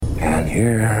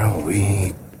Here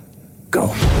we go.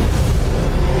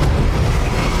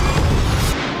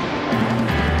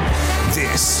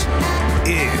 This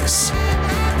is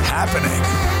Happening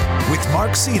with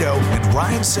Mark Zito and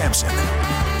Ryan Sampson.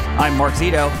 I'm Mark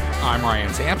Zito. I'm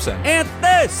Ryan Sampson. And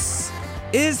this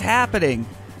is Happening.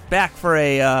 Back for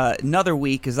another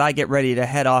week as I get ready to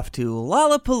head off to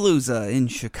Lollapalooza in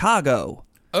Chicago.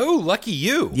 Oh, lucky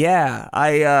you. Yeah,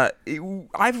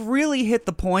 I've really hit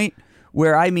the point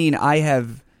where, I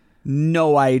have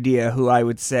no idea who I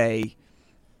would say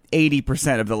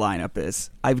 80% of the lineup is.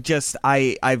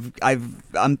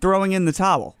 I'm throwing in the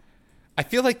towel. I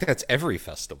feel like that's every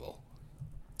festival.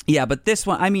 Yeah, but this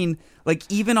one,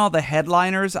 even all the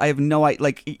headliners, I have no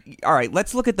idea. All right,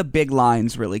 let's look at the big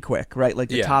lines really quick, right? Like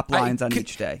the top lines on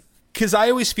each day. Because I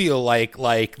always feel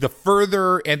like the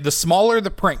further and the smaller the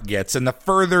print gets and the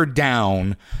further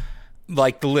down,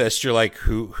 like the list, you're like,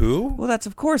 who? Well, that's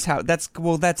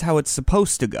how it's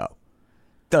supposed to go.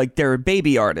 Like, there are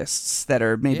baby artists that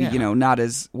are maybe, not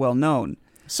as well known.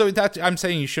 So I'm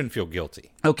saying you shouldn't feel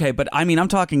guilty. Okay, but I'm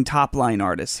talking top line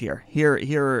artists here.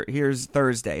 Here's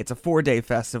Thursday. It's a 4-day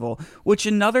festival. Which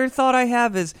another thought I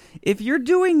have is, if you're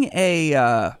doing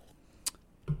a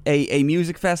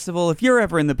music festival, if you're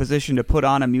ever in the position to put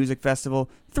on a music festival,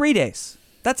 3 days.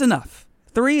 That's enough.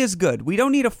 3 is good. We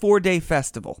don't need a 4-day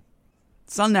festival.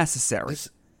 It's unnecessary. This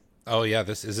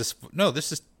is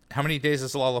how many days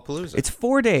is Lollapalooza? It's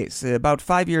 4 days. About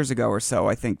 5 years ago or so,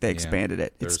 I think they expanded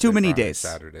it. It's Thursday, too many Friday, days.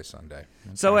 Saturday, Sunday.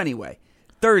 Okay. So anyway,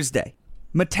 Thursday,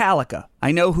 Metallica.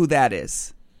 I know who that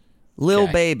is. Lil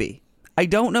Baby. I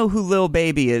don't know who Lil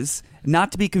Baby is.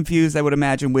 Not to be confused, I would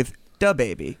imagine, with Da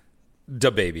Baby. Da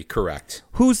Baby, correct.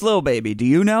 Who's Lil Baby? Do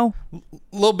you know?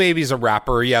 Lil Baby's a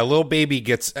rapper. Yeah, Lil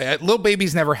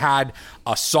Baby's never had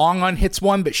a song on Hits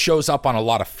One, but shows up on a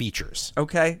lot of features.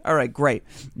 Okay, all right, great.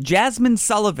 Jasmine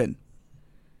Sullivan.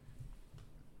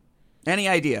 Any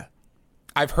idea?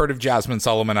 I've heard of Jasmine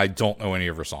Sullivan. I don't know any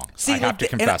of her songs. See, I have to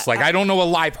confess. I don't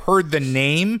know I've heard the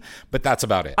name, but that's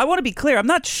about it. I want to be clear. I'm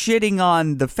not shitting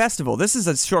on the festival. This is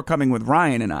a shortcoming with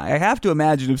Ryan and I. I have to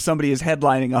imagine if somebody is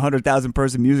headlining a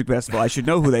 100,000-person music festival, I should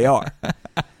know who they are.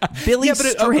 Billy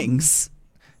Strings.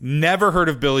 Never heard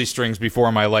of Billy Strings before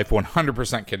in my life.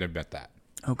 100% can admit that.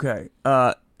 Okay.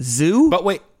 Zoo? But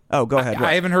wait. Oh, go ahead.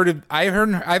 I haven't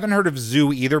heard of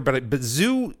Zoo either, but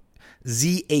Zoo,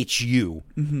 ZHU.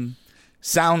 Mm-hmm.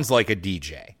 Sounds like a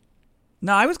DJ.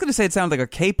 No, I was going to say it sounded like a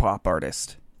K-pop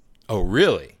artist. Oh,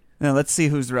 really? Now, let's see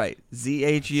who's right.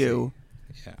 ZHU.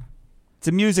 Yeah. It's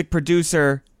a music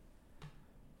producer.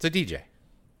 It's a DJ.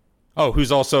 Oh,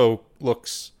 who's also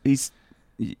looks...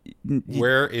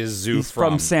 Where is Zoo he's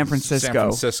from? San Francisco. San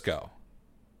Francisco.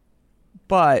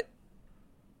 But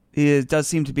he does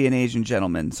seem to be an Asian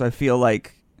gentleman, so I feel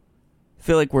like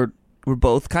we're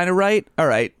both kind of right. All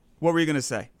right. What were you going to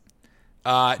say?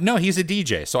 No, he's a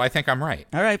DJ, so I think I'm right.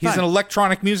 All right, he's fine. an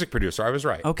electronic music producer. I was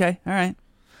right. Okay, all right.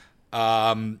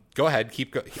 Go ahead,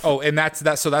 keep going. Oh, and that's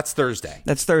that. So that's Thursday.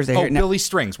 That's Thursday. Oh, Billy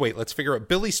Strings. Wait, let's figure out.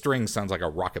 Billy Strings sounds like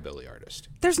a rockabilly artist.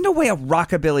 There's no way a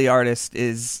rockabilly artist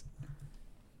is.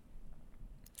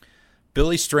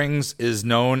 Billy Strings is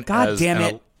known. God damn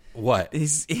it! What?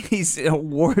 He's an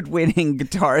award-winning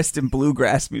guitarist and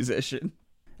bluegrass musician.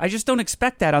 I just don't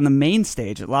expect that on the main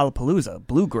stage at Lollapalooza.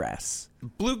 Bluegrass.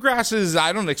 Bluegrass is,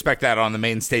 I don't expect that on the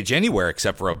main stage anywhere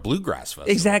except for a bluegrass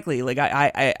festival. Exactly. Like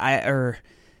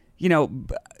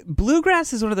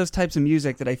bluegrass is one of those types of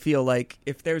music that I feel like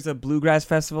if there's a bluegrass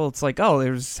festival, it's like, oh,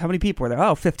 there's how many people are there? Oh,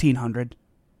 1,500.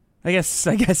 I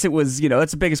guess it was,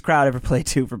 that's the biggest crowd I ever played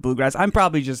to for bluegrass. I'm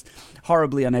probably just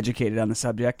horribly uneducated on the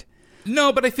subject.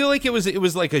 No, but I feel like it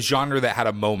was like a genre that had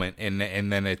a moment and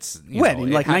then it's when,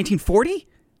 in like 1940?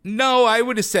 No, I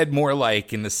would have said more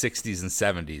like in the 60s and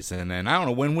 70s. And then, I don't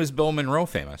know, when was Bill Monroe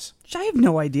famous? I have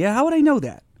no idea. How would I know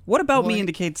that? What about me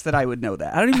indicates that I would know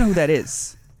that? I don't even know who that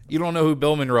is. You don't know who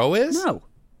Bill Monroe is? No.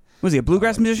 Was he a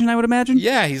bluegrass musician, I would imagine?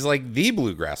 Yeah, he's like the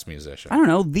bluegrass musician. I don't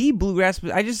know.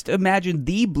 I just imagine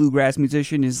the bluegrass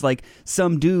musician is like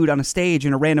some dude on a stage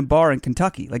in a random bar in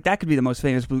Kentucky. Like, that could be the most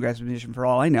famous bluegrass musician for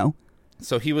all I know.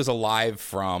 So he was alive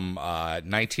from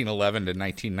 1911 to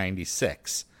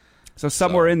 1996. So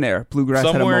somewhere in there, bluegrass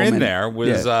had a moment. Somewhere in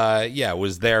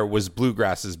there was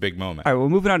bluegrass's big moment. All right, well,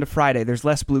 moving on to Friday. There's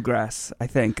less bluegrass, I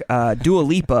think. Dua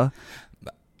Lipa.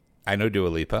 I know Dua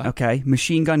Lipa. Okay.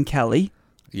 Machine Gun Kelly.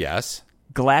 Yes.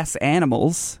 Glass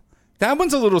Animals. That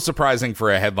one's a little surprising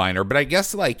for a headliner, but I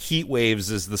guess like Heat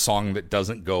Waves is the song that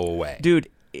doesn't go away. Dude,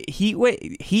 Heat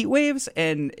Waves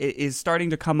and is starting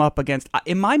to come up against,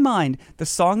 in my mind, the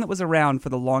song that was around for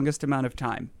the longest amount of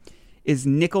time is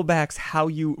Nickelback's How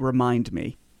You Remind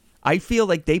Me. I feel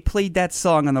like they played that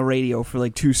song on the radio for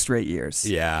like 2 straight years.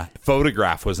 Yeah.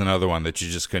 Photograph was another one that you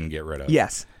just couldn't get rid of.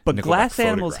 Yes. But Nickelback Glass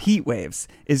Animals Photograph. Heat Waves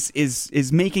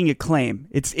is making a claim.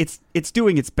 It's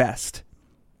doing its best.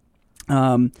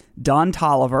 Don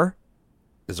Tolliver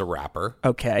Is a rapper.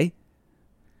 Okay.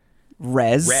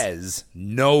 Rez.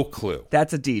 No clue.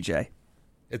 That's a DJ.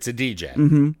 It's a DJ.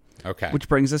 Mm-hmm. Okay. Which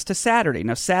brings us to Saturday.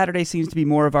 Now, Saturday seems to be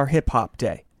more of our hip-hop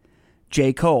day.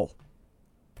 J. Cole.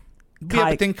 Yeah,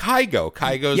 but then Kygo.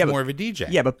 Kygo's Yeah, but- more of a DJ.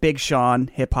 Yeah, but Big Sean,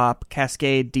 hip-hop,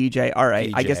 Cascade, DJ. All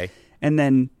right, I DJ. guess. And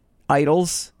then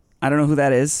Idols. I don't know who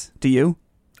that is. Do you?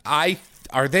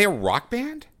 Are they a rock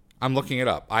band? I'm looking it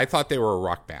up. I thought they were a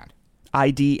rock band.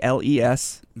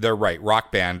 IDLES. They're right,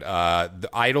 rock band. The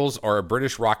Idols are a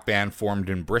British rock band formed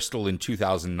in Bristol in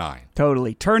 2009.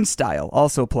 Totally. Turnstile,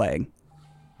 also playing.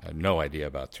 I have no idea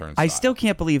about Turnstile. I still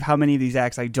can't believe how many of these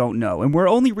acts I don't know. And we're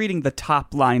only reading the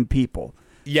top line people.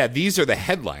 Yeah, these are the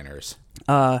headliners.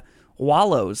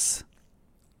 Wallows.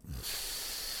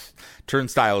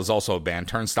 Turnstile is also a band.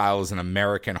 Turnstile is an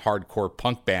American hardcore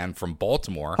punk band from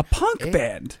Baltimore. A punk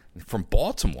band. From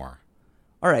Baltimore.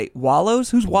 All right. Wallows?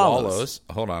 Who's Wallows?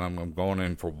 Hold on, I'm going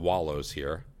in for Wallows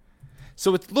here.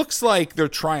 So it looks like they're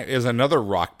trying. Is another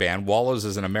rock band. Wallows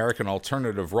is an American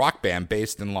alternative rock band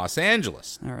based in Los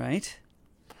Angeles. All right.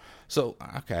 So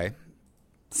okay,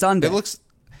 Sunday. it looks.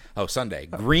 Oh, Sunday.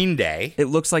 Green Day. It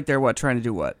looks like they're what? Trying to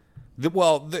do what?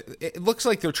 It looks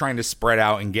like they're trying to spread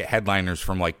out and get headliners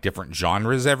from like different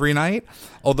genres every night.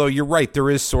 Although you're right, there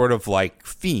is sort of like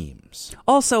themes.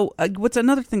 Also, what's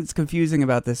another thing that's confusing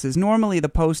about this is normally the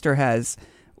poster has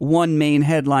one main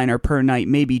headliner per night,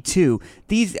 maybe 2.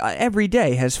 These every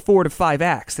day has 4 to 5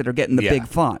 acts that are getting the big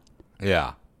font.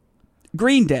 Yeah.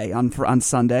 Green Day on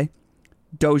Sunday,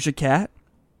 Doja Cat,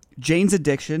 Jane's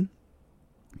Addiction,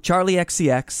 Charlie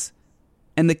XCX,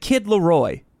 and the Kid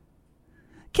Laroi.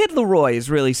 Kid Laroi is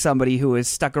really somebody who has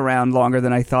stuck around longer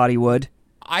than I thought he would.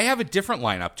 I have a different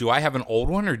lineup. Do I have an old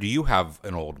one or do you have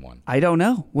an old one? I don't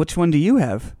know. Which one do you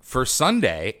have? For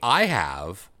Sunday, I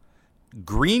have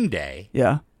Green Day,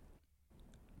 Yeah.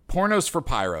 Pornos for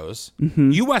Pyros.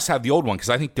 You must have the old one because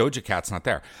I think Doja Cat's not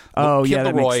there. Oh, Kid yeah,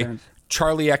 that makes Laroi, sense.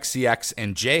 Charlie XCX,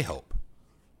 and J-Hope.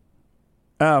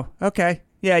 Oh, okay.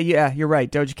 Yeah, you're right.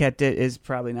 Doja Cat is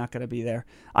probably not going to be there.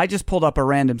 I just pulled up a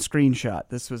random screenshot.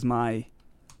 This was my...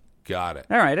 Got it.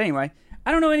 All right, anyway.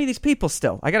 I don't know any of these people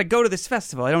still. I got to go to this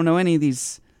festival. I don't know any of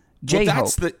these J-Hope. Well,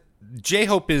 that's the...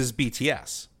 J-Hope is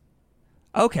BTS.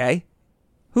 Okay.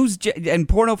 Who's and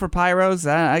Porno for Pyros?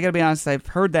 I got to be honest, I've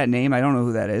heard that name. I don't know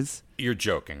who that is. You're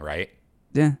joking, right?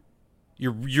 Yeah.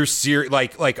 You're serious?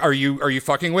 Like are you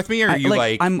fucking with me? Or are you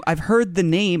like I've heard the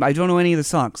name. I don't know any of the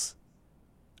songs.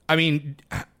 I mean,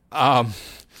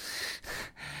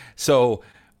 so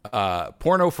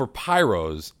Porno for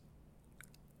Pyros,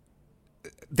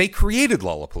 they created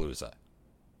Lollapalooza.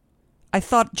 I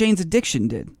thought Jane's Addiction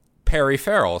did. Perry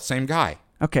Farrell, same guy.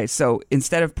 Okay, so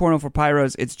instead of Porno for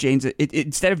Pyros, it's Jane's.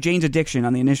 Instead of Jane's Addiction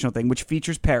on the initial thing, which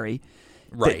features Perry,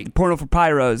 Right. Porno for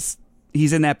Pyros,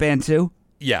 he's in that band too.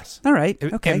 Yes. All right.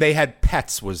 Okay. And they had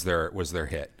Pets was their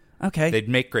hit. Okay. They'd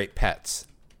make great pets.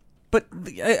 But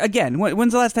again,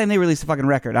 when's the last time they released a fucking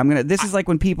record? This is like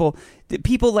when people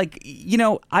like, you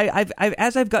know, I've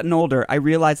as I've gotten older, I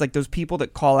realize like those people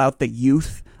that call out the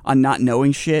youth on not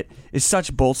knowing shit is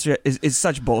such bullshit. Is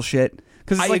such bullshit.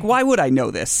 Because it's like, why would I know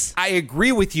this? I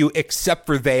agree with you, except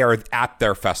for they are at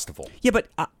their festival. Yeah, but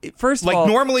first of Like all,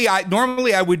 normally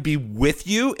I would be with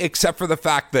you, except for the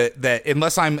fact that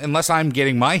unless I'm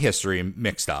getting my history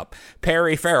mixed up,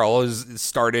 Perry Farrell has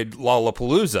started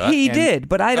Lollapalooza. he did,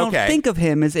 but I don't Okay. think of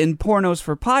him as in Pornos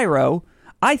for Pyro.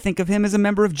 I think of him as a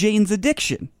member of Jane's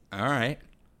Addiction. All right.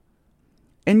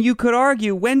 And you could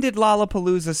argue, when did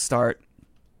Lollapalooza start?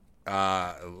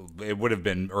 It would have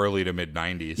been early to mid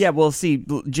 90s. Yeah, well, see,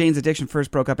 Jane's Addiction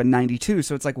first broke up in 92,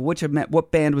 so it's like,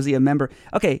 what band was he a member?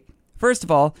 Okay, first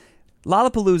of all,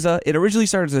 Lollapalooza, it originally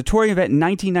started as a touring event in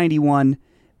 1991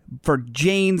 for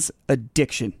Jane's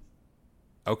Addiction.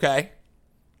 Okay.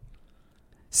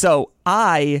 So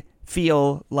I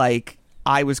feel like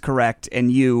I was correct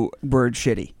and you were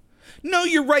shitty. No,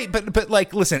 you're right, but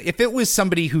like, listen, if it was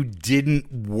somebody who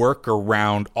didn't work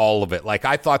around all of it, like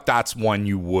I thought that's one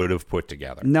you would have put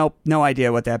together. Nope, no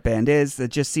idea what that band is. It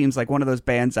just seems like one of those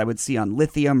bands I would see on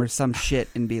Lithium or some shit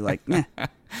and be like, meh.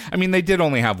 I mean, they did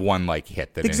only have one like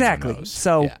hit that Exactly. anyone knows.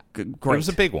 So, Yeah. great. It was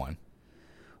a big one.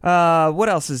 What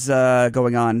else is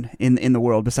going on in the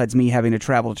world besides me having to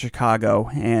travel to Chicago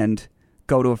and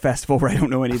go to a festival where I don't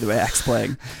know any of the acts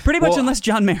playing? Pretty much, Well, unless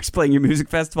John Mayer's playing your music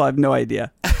festival, I have no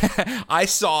idea.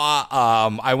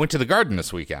 I went to the Garden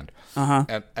this weekend.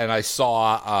 and I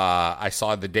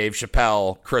saw the Dave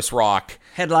Chappelle, Chris Rock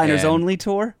Headliners and Only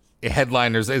tour?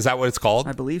 Headliners, is that what it's called?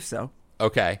 I believe so.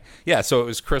 Okay. Yeah, so it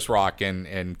was Chris Rock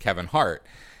and Kevin Hart.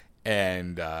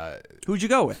 And Who'd you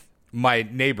go with? my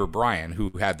neighbor Brian, who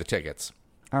had the tickets.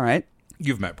 All right.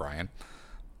 You've met Brian.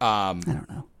 I don't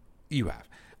know. You have.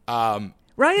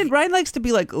 Ryan likes to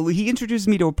be like, he introduced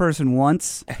me to a person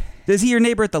once. Is he your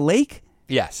neighbor at the lake?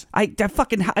 Yes. I've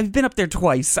been up there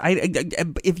twice.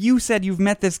 If you said you've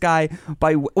met this guy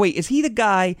wait, is he the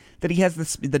guy that he has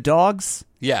the dogs?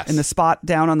 Yes. In the spot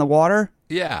down on the water?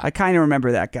 Yeah. I kind of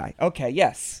remember that guy. Okay,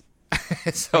 yes.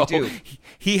 So I do.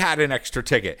 he had an extra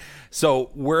ticket.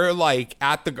 So we're like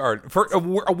at the garden.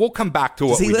 We'll come back to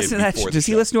what we did before the show. Does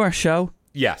he listen to our show?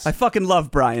 Yes. I fucking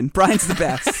love Brian. Brian's the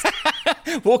best.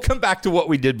 We'll come back to what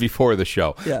we did before the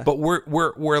show. Yeah. But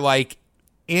we're like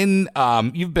in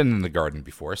you've been in the garden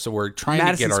before, so we're trying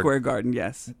Madison to get Square Garden,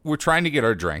 yes. we're trying to get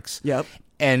our drinks. Yep.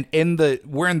 And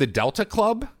we're in the Delta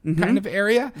Club kind of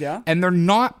area. Yeah. And they're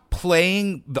not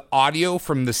playing the audio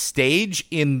from the stage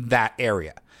in that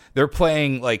area. They're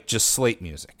playing like just slate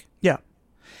music. Yeah.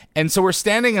 And so we're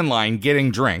standing in line getting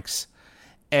drinks,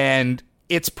 and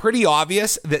it's pretty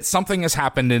obvious that something has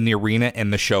happened in the arena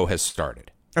and the show has started.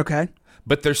 Okay.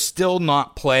 But they're still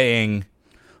not playing.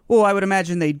 Well, I would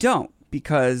imagine they don't,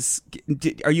 because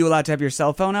are you allowed to have your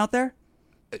cell phone out there?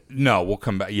 No, we'll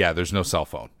come back. Yeah, there's no cell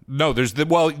phone. No,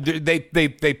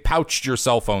 they pouched your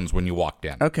cell phones when you walked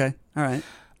in. Okay. All right.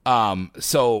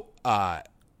 So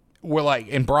we're like,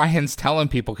 and Brian's telling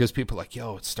people, because people are like,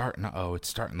 yo, it's starting. Oh, it's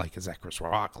starting. Like, is that Chris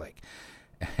Rock? Like,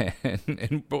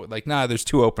 and like, nah, there's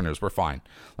two openers. We're fine.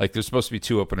 Like, there's supposed to be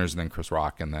two openers and then Chris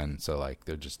Rock, and then so like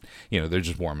they're just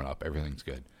warming up. Everything's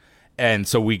good. And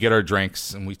so we get our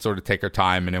drinks and we sort of take our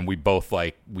time, and then we both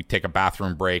we take a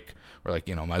bathroom break. We're like,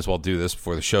 might as well do this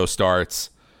before the show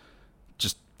starts.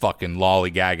 Just fucking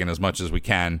lollygagging as much as we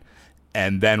can,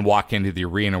 and then walk into the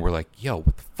arena. We're like, yo,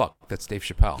 what the fuck? That's Dave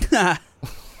Chappelle.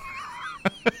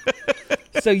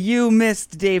 So you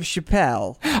missed Dave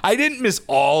Chappelle. I didn't miss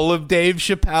all of Dave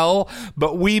Chappelle,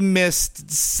 but we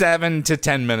missed 7 to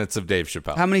 10 minutes of Dave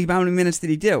Chappelle. How many minutes did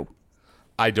he do?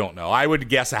 I don't know. I would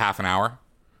guess a half an hour.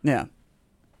 Yeah.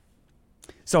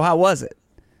 So how was it?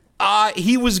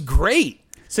 He was great.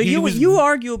 So you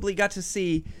arguably got to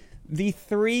see the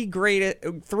three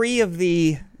of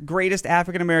the greatest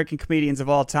African American comedians of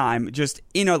all time, just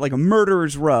like a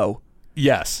murderer's row.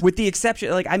 Yes. With the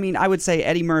exception, I would say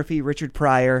Eddie Murphy, Richard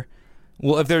Pryor.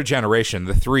 Well, of their generation,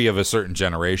 the three of a certain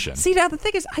generation. See, now the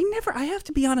thing is, I have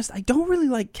to be honest, I don't really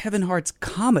like Kevin Hart's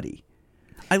comedy.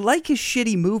 I like his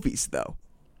shitty movies, though.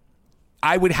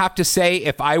 I would have to say,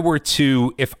 if I were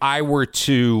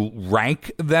to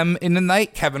rank them in the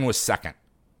night, Kevin was second.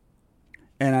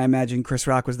 And I imagine Chris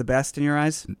Rock was the best in your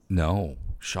eyes? No.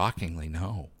 Shockingly,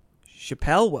 no.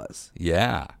 Chappelle was?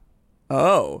 Yeah.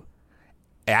 Oh.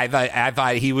 I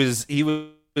thought he was.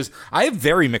 I have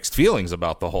very mixed feelings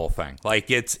about the whole thing. Like,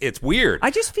 it's weird.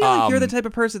 I just feel like you're the type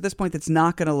of person at this point that's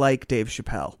not going to like Dave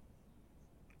Chappelle.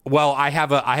 Well, I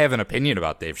have an opinion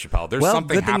about Dave Chappelle. There's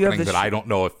something happening that I don't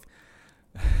know if.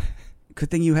 Good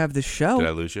thing you have the show. Did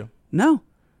I lose you? No.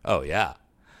 Oh yeah.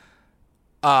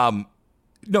 No,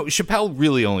 Chappelle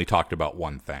really only talked about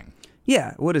one thing.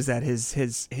 Yeah. What is that?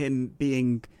 Him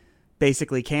being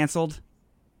basically canceled?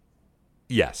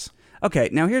 Yes. Okay,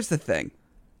 now here's the thing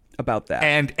about that.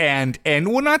 And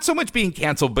well, not so much being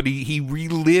canceled, but he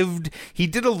relived. He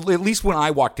did at least when I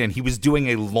walked in, he was doing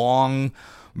a long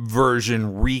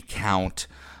version recount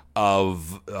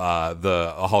of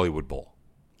the Hollywood Bowl.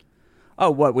 Oh,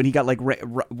 what? When he got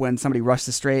when somebody rushed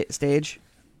the stage?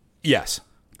 Yes.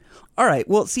 All right.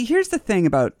 Well, see, here's the thing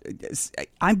about.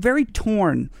 I'm very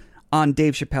torn on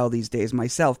Dave Chappelle these days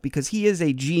myself, because he is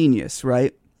a genius,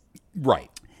 right?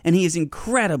 Right. And he is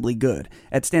incredibly good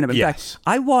at stand-up. In fact,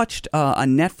 I watched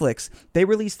on Netflix, they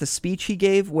released the speech he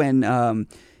gave when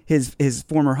his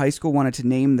former high school wanted to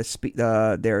name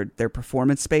their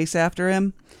performance space after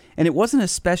him. And it wasn't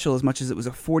as special as much as it was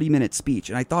a 40-minute speech.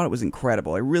 And I thought it was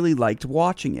incredible. I really liked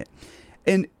watching it.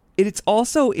 And it's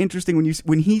also interesting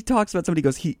when he talks about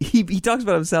somebody, he talks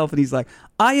about himself and he's like,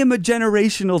 I am a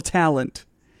generational talent.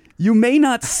 You may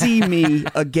not see me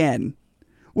again.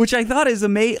 Which I thought is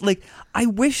amazing. Like, I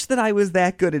wish that I was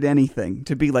that good at anything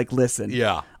to be like, listen.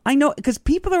 Yeah. I know, because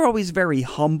people are always very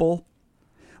humble.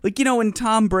 Like, when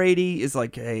Tom Brady is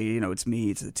like, hey, it's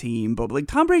me, it's the team. But like,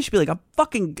 Tom Brady should be like,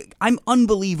 I'm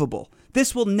unbelievable.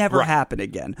 This will never happen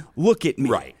again. Look at me.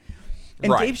 Right.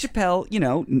 And Dave Chappelle,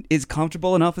 is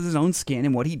comfortable enough with his own skin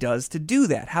and what he does to do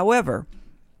that. However,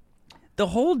 the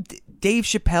whole Dave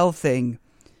Chappelle thing,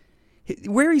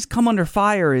 where he's come under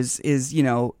fire is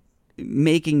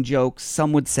making jokes,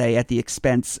 some would say, at the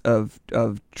expense of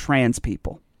trans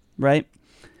people, right?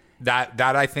 That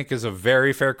I think is a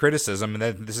very fair criticism,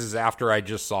 and this is after I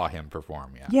just saw him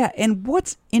perform. Yeah. Yeah, and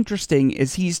what's interesting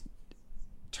is he's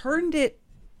turned it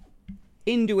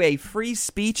into a free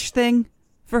speech thing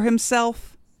for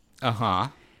himself. Uh-huh.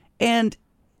 And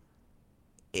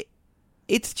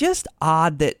it's just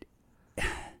odd that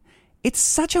it's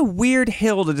such a weird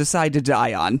hill to decide to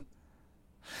die on.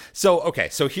 So, okay,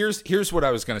 so here's what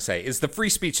I was going to say, is the free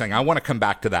speech thing. I want to come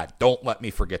back to that. Don't let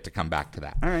me forget to come back to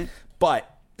that. All right. But,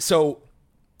 so,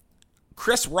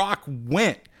 Chris Rock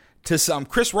went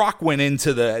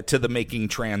into the making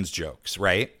trans jokes,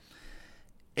 right?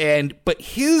 But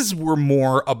his were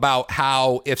more about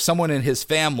how if someone in his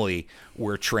family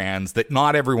were trans, that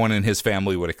not everyone in his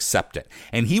family would accept it.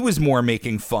 And he was more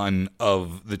making fun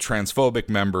of the transphobic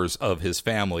members of his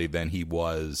family than he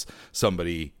was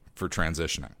somebody for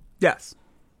transitioning. Yes.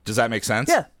 Does that make sense?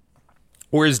 Yeah.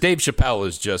 Whereas Dave Chappelle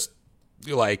is just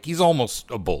like, he's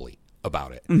almost a bully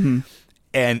about it. Mm-hmm.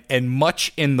 And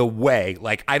much in the way,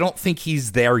 like, I don't think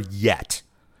he's there yet.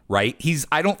 Right?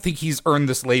 I don't think he's earned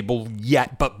this label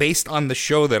yet, but based on the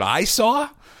show that I saw,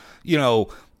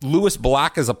 Louis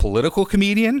Black is a political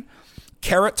comedian,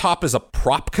 Carrot Top is a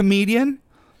prop comedian.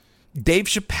 Dave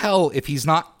Chappelle, if he's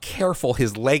not careful,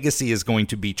 his legacy is going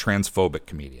to be transphobic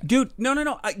comedian. Dude,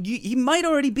 no. He might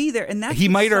already be there, and he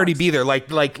might already be there. Like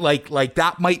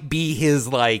that might be his,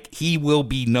 like, he will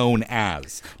be known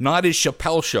as not as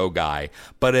Chappelle Show guy,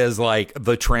 but as like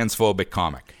the transphobic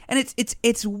comic. And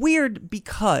it's weird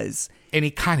because, and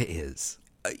he kind of is.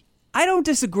 I don't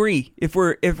disagree if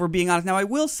we're being honest. Now, I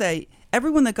will say,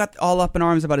 everyone that got all up in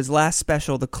arms about his last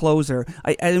special, The Closer,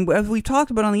 and as we've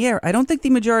talked about on the air, I don't think the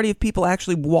majority of people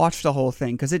actually watched the whole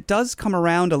thing, because it does come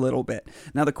around a little bit.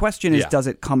 Now, the question is, does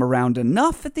it come around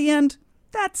enough at the end?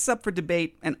 That's up for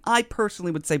debate, and I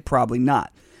personally would say probably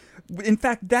not. In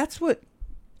fact, that's what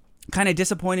kind of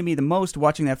disappointed me the most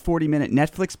watching that 40-minute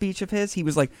Netflix speech of his. He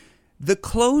was like, The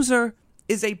Closer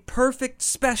is a perfect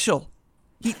special.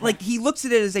 He looks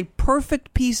at it as a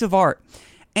perfect piece of art.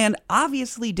 And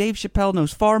obviously, Dave Chappelle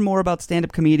knows far more about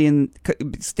stand-up comedy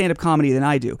than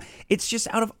I do. It's just,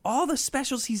 out of all the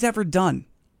specials he's ever done,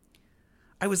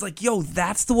 I was like, yo,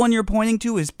 that's the one you're pointing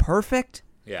to is perfect?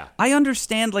 Yeah. I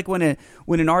understand, like, when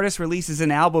an artist releases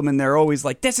an album and they're always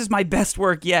like, this is my best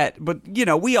work yet. But,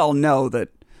 we all know that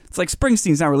it's like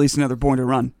Springsteen's not releasing another Born to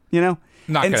Run, Not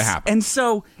going to happen. And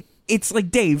so it's like,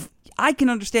 Dave, I can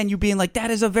understand you being like, that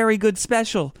is a very good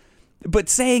special. But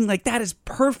saying, like, that is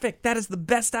perfect, that is the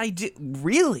best idea,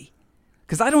 really?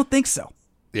 Because I don't think so.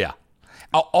 Yeah.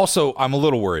 Also, I'm a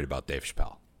little worried about Dave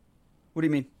Chappelle. What do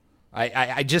you mean?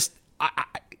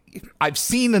 I've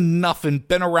seen enough and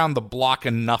been around the block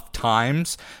enough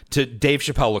times to Dave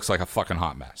Chappelle looks like a fucking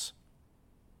hot mess.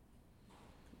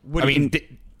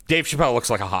 Dave Chappelle looks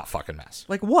like a hot fucking mess.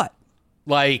 Like what?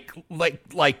 Like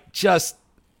just,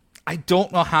 I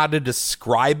don't know how to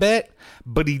describe it,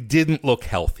 but he didn't look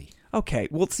healthy. Okay,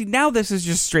 well, see, now this is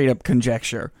just straight up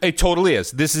conjecture. It totally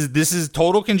is. This is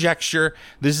total conjecture.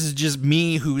 This is just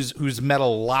me who's met a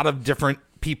lot of different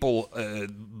people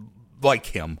like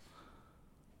him.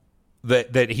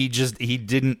 That he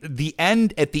didn't.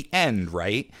 At the end,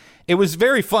 right? It was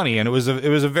very funny, and it was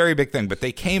a very big thing. But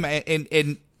they came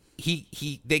and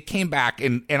they came back,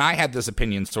 and I had this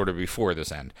opinion sort of before this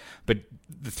end, but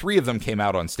the three of them came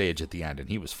out on stage at the end, and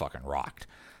he was fucking rocked.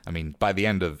 I mean, by the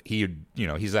end of he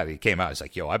said he came out, he's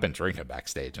like, yo, I've been drinking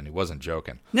backstage, and he wasn't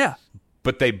joking. Yeah.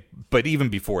 But even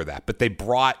before that, they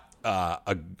brought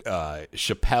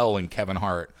Chappelle and Kevin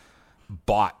Hart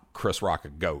bought Chris Rock a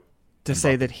goat. To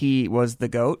say that he was the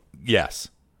goat? Yes.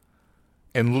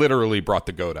 And literally brought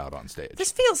the goat out on stage.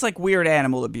 This feels like weird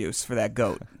animal abuse for that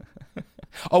goat.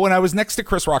 Oh, and I was next to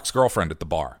Chris Rock's girlfriend at the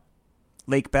bar.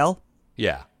 Lake Bell?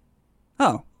 Yeah.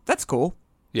 Oh, that's cool.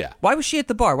 Yeah. Why was she at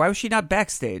the bar? Why was she not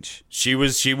backstage? She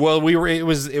was at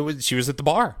the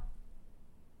bar.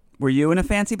 Were you in a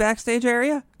fancy backstage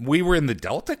area? We were in the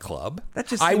Delta Club. That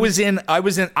just I was in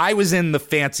the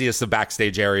fanciest of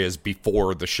backstage areas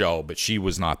before the show, but she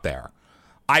was not there.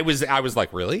 I was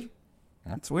like, really?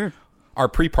 That's weird. Our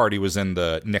pre-party was in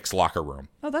the Knicks locker room.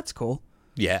 Oh, that's cool.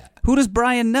 Yeah. Who does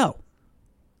Brian know?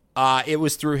 It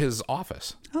was through his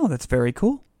office. Oh, that's very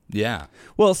cool. Yeah.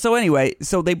 Well, so anyway,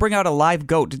 so they bring out a live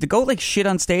goat. Did the goat, like, shit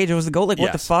on stage? Or was the goat like,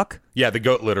 what the fuck? Yeah, the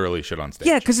goat literally shit on stage.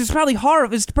 Yeah, because it's probably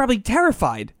horrible. It's probably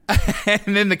terrified.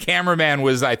 And then the cameraman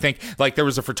was, I think, like, there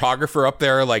was a photographer up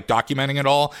there, like, documenting it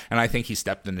all, and I think he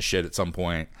stepped in the shit at some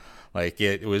point. Like,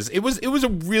 it was a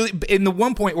really, in the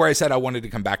one point where I said I wanted to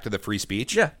come back to the free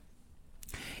speech. Yeah.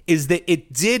 Is that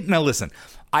it did, now listen,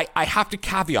 I have to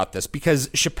caveat this because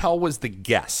Chappelle was the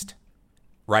guest,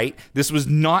 right? This was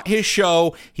not his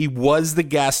show. He was the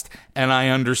guest, and I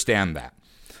understand that.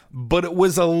 But it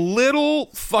was a little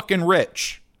fucking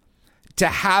rich to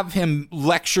have him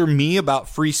lecture me about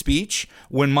free speech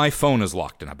when my phone is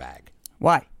locked in a bag.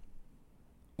 Why?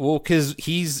 Well, because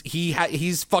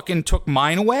he's fucking took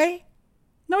mine away.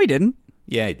 No, he didn't.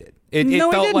 Yeah, he did. It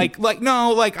felt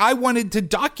like I wanted to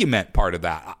document part of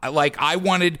that. I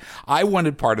wanted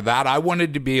part of that. I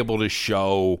wanted to be able to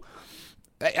show.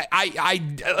 I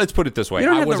let's put it this way. You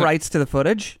don't have the rights to the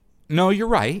footage. No, you're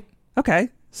right. Okay,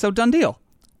 so done deal.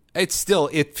 It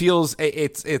feels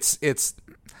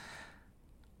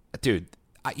dude.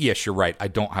 Yes, you're right. I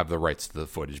don't have the rights to the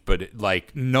footage, but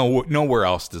nowhere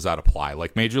else does that apply.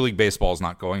 Like Major League Baseball is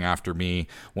not going after me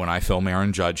when I film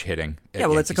Aaron Judge hitting. Yeah,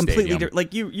 well, it's a completely different. Like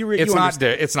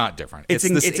it's not different.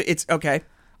 It's okay.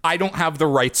 I don't have the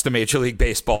rights to Major League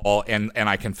Baseball, and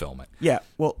I can film it. Yeah.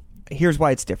 Well, here's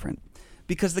why it's different.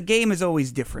 Because the game is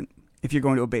always different. If you're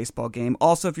going to a baseball game.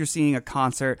 Also, if you're seeing a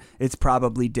concert, it's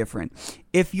probably different.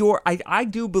 I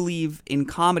do believe in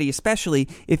comedy, especially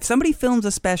if somebody films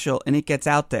a special and it gets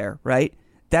out there, right?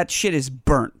 That shit is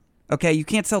burnt. Okay, you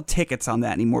can't sell tickets on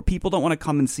that anymore. People don't want to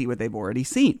come and see what they've already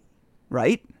seen,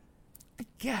 right? I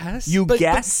guess.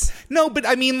 Guess? But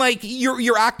I mean, like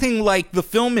you're acting like the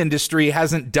film industry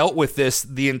hasn't dealt with this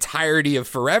the entirety of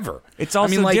forever. It's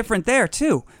also different there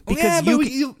too, because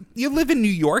you live in New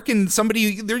York, and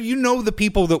somebody there, the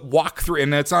people that walk through,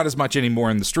 and it's not as much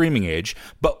anymore in the streaming age,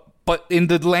 but in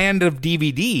the land of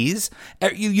DVDs,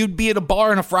 you'd be at a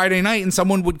bar on a Friday night, and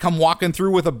someone would come walking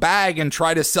through with a bag and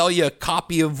try to sell you a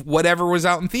copy of whatever was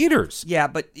out in theaters. Yeah,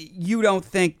 but you don't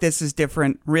think this is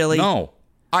different, really? No.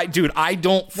 I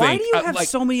don't think. Why do you have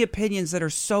so many opinions that are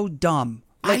so dumb?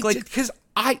 Because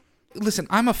listen,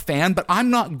 I'm a fan, but I'm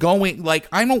not going.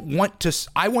 I want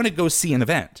to go see an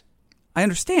event. I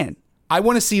understand. I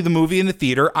want to see the movie in the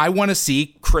theater. I want to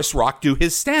see Chris Rock do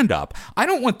his stand-up. I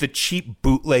don't want the cheap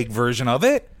bootleg version of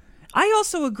it. I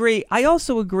also agree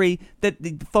that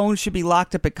the phones should be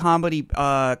locked up at comedy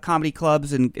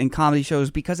clubs and comedy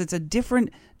shows because it's a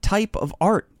different type of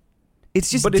art. It's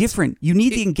just different. You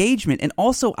need the engagement. And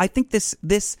also, I think this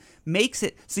makes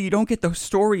it so you don't get those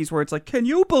stories where it's like, can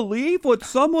you believe what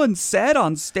someone said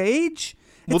on stage?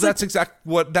 Well, that's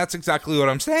exactly what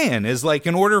I'm saying is like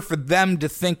in order for them to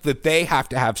think that they have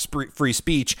to have free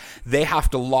speech, they have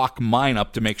to lock mine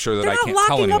up to make sure that I can't tell anyone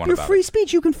about it. They're not locking up your free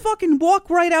speech. You can fucking walk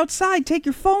right outside, take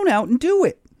your phone out and do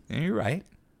it. Yeah, you're right.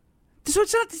 So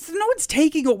it's not. No one's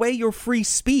taking away your free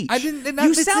speech.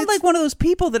 You sound like one of those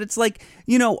people that it's like,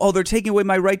 they're taking away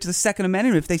my right to the Second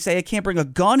Amendment if they say I can't bring a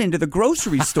gun into the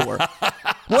grocery store.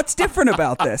 What's different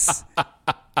about this?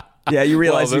 Yeah, you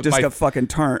realize you just got fucking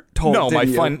told. No,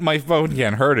 my phone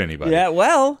can't hurt anybody. Yeah,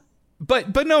 well,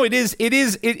 but no, it is.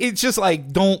 It's just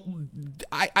like don't.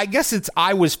 I guess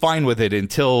I was fine with it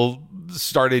until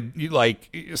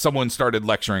someone started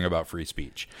lecturing about free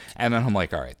speech, and then I'm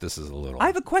like, all right, this is a little. I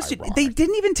have a question. ironic. They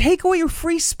didn't even take away your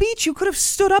free speech. You could have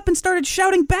stood up and started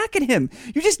shouting back at him.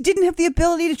 You just didn't have the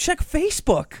ability to check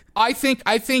Facebook. I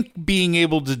think being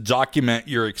able to document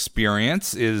your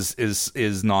experience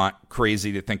is not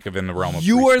crazy to think of in the realm of.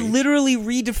 You are literally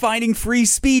redefining free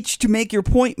speech to make your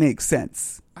point make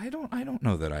sense. I don't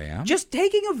know that I am. Just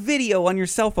taking a video on your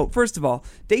cell phone. First of all,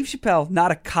 Dave Chappelle,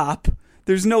 not a cop.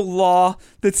 There's no law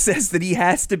that says that he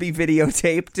has to be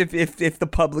videotaped if the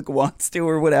public wants to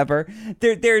or whatever.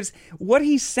 There's what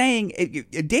he's saying.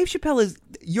 Dave Chappelle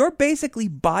you're basically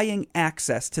buying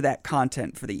access to that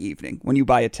content for the evening when you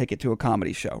buy a ticket to a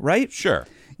comedy show, right? Sure.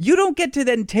 You don't get to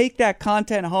then take that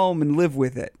content home and live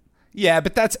with it. Yeah,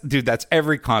 but that's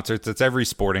every concert, that's every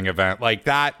sporting event. Like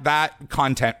that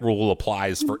content rule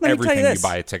applies for everything you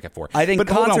buy a ticket for. I think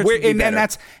concerts would be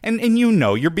better. And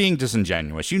you're being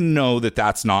disingenuous. You know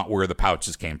that's not where the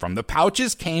pouches came from. The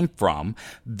pouches came from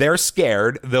they're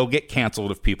scared they'll get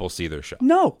canceled if people see their show.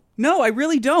 No, I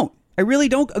really don't. I really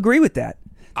don't agree with that.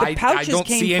 I don't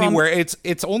see anywhere.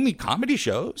 It's only comedy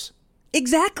shows.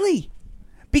 Exactly.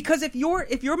 Because if you're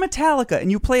Metallica and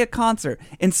you play a concert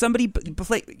and somebody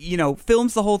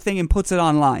films the whole thing and puts it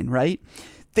online, right?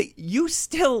 You're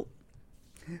still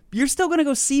going to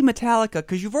go see Metallica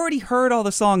because you've already heard all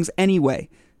the songs anyway.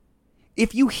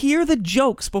 If you hear the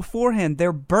jokes beforehand,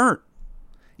 they're burnt.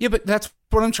 Yeah, but that's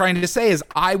what I'm trying to say is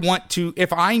I want to,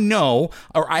 if I know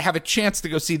or I have a chance to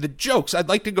go see the jokes, I'd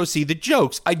like to go see the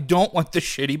jokes. I don't want the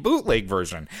shitty bootleg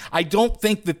version. I don't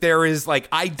think that there is So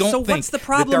what's the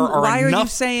problem? Why are you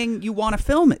saying you want to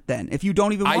film it then if you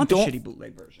don't even want the shitty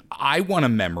bootleg version? I want a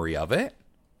memory of it.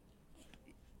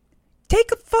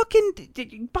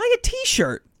 Buy a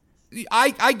t-shirt.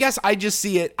 I guess I just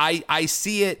see it. I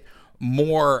see it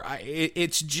more.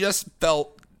 It's just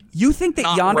felt. You think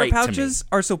that yonder right pouches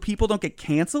are so people don't get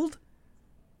canceled?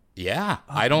 Yeah,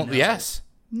 I don't. No. Yes.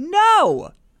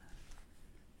 No.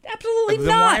 Absolutely then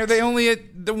not. Why are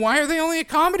they only at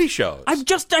comedy shows? I've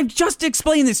just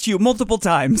explained this to you multiple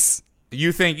times.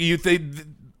 You think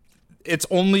it's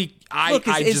only Look,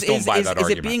 I just don't buy that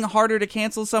argument. Is it being harder to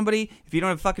cancel somebody if you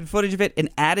don't have fucking footage of it? An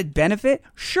added benefit?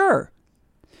 Sure.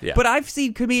 Yeah. But I've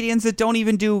seen comedians that don't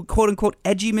even do quote unquote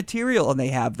edgy material and they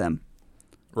have them.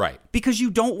 Right. Because you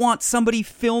don't want somebody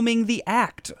filming the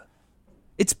act.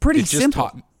 It's pretty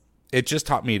simple. It just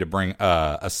taught me to bring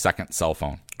a second cell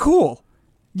phone. Cool.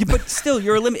 But still,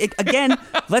 you're again,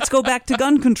 let's go back to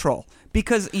gun control.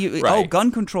 Because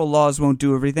gun control laws won't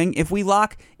do everything. If we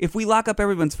lock up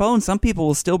everyone's phones, some people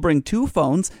will still bring 2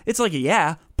 phones. It's like,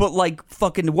 yeah, but like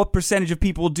fucking what percentage of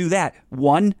people will do that?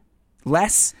 1?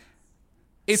 Less?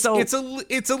 It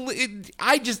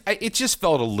just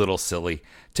felt a little silly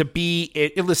to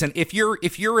be. Listen, if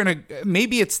you're in a,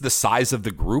 maybe it's the size of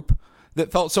the group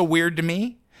that felt so weird to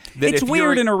me. It's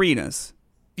weird in arenas.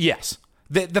 Yes.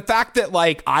 The fact that,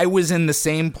 like, I was in the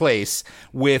same place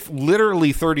with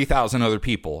literally 30,000 other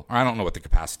people. I don't know what the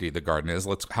capacity of the Garden is.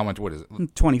 What is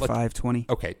it? 25, 20.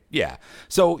 Okay, yeah.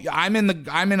 So I'm in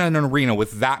an arena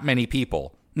with that many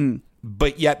people,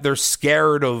 but yet they're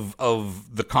scared of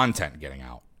the content getting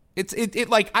out. It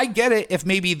like, I get it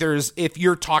if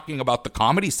you're talking about the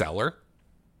Comedy Cellar,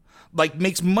 like,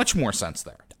 makes much more sense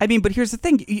there. I mean, but here's the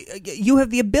thing. You have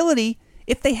the ability...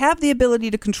 If they have the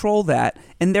ability to control that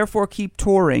and therefore keep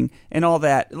touring and all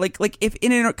that, like if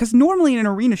because normally in an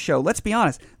arena show, let's be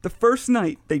honest, the first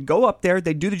night they'd go up there,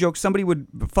 they'd do the joke, somebody would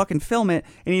fucking film it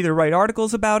and either write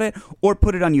articles about it or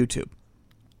put it on YouTube.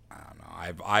 I don't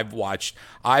know.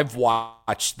 I've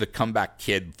watched The Comeback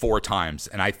Kid 4 times,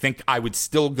 and I think I would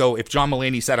still go if John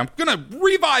Mulaney said I'm gonna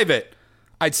revive it.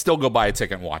 I'd still go buy a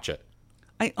ticket and watch it.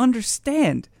 I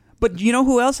understand, but you know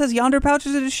who else has yonder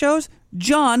pouches at his shows?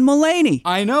 John Mulaney.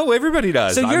 I know, everybody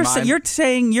does. So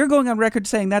you're going on record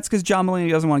saying that's because John Mulaney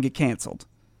doesn't want to get canceled.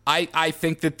 I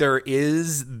think that there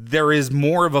is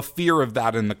more of a fear of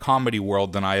that in the comedy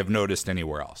world than I have noticed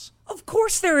anywhere else. Of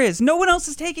course there is. No one else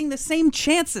is taking the same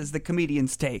chances that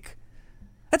comedians take.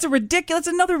 That's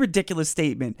another ridiculous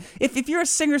statement. If you're a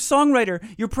singer-songwriter,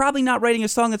 you're probably not writing a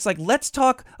song that's like, let's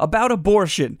talk about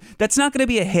abortion. That's not going to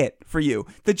be a hit for you.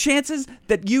 The chances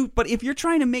but if you're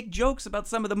trying to make jokes about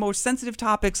some of the most sensitive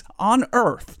topics on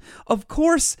earth, of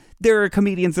course there are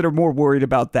comedians that are more worried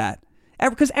about that.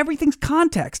 Because everything's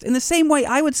context. In the same way,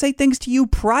 I would say things to you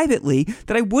privately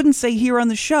that I wouldn't say here on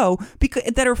the show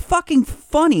that are fucking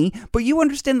funny, but you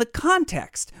understand the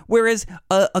context. Whereas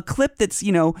a clip that's,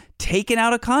 taken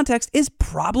out of context is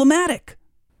problematic.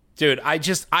 Dude, I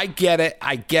get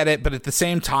it. But at the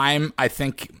same time, I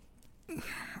think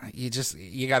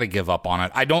you got to give up on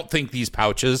it. I don't think these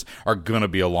pouches are going to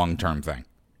be a long-term thing.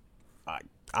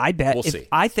 I bet. We'll see.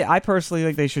 I personally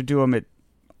think they should do them at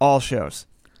all shows.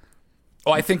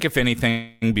 Oh, I think if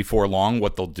anything, before long,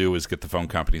 what they'll do is get the phone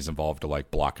companies involved to, like,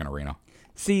 block an arena.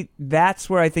 See, that's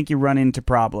where I think you run into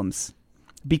problems.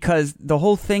 Because the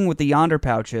whole thing with the yonder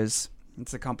pouches,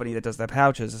 it's a company that does the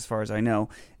pouches as far as I know,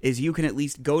 is you can at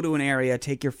least go to an area,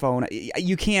 take your phone.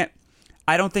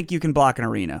 I don't think you can block an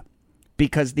arena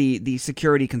because the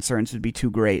security concerns would be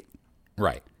too great.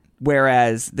 Right.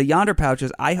 Whereas the yonder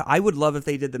pouches, I would love if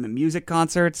they did them at music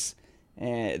concerts.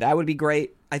 That would be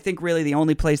great. I think really the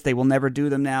only place they will never do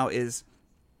them now is,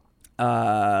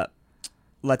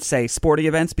 let's say, sporting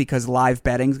events because live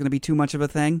betting is going to be too much of a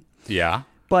thing. Yeah.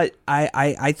 But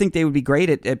I think they would be great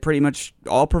at pretty much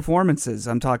all performances.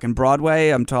 I'm talking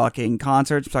Broadway. I'm talking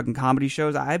concerts. I'm talking comedy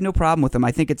shows. I have no problem with them.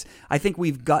 I think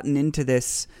we've gotten into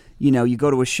this. You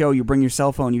go to a show, you bring your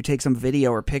cell phone, you take some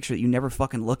video or picture that you never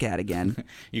fucking look at again.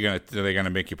 Are they gonna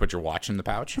make you put your watch in the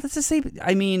pouch? That's the same.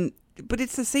 I mean, but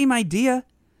it's the same idea.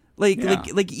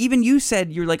 Like even you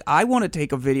said, you're like, I want to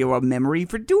take a video of memory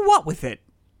for do what with it?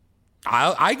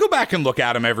 I go back and look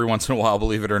at them every once in a while,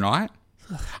 believe it or not.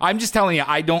 I'm just telling you,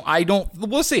 I don't,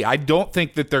 we'll see. I don't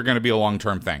think that they're going to be a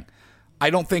long-term thing.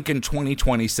 I don't think in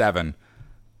 2027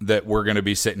 that we're going to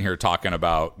be sitting here talking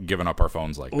about giving up our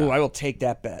phones like that. Oh, I will take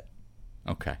that bet.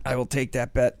 Okay. I will take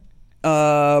that bet.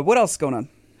 What else is going on?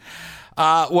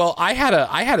 Well, I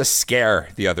had a scare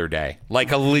the other day,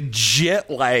 like a legit,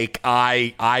 like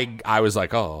I was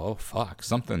like, oh fuck,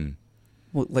 something.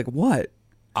 Well, like what?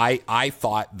 I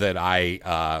thought that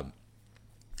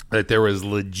that there was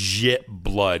legit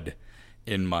blood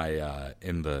in my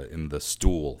in the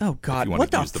stool. Oh God! If you want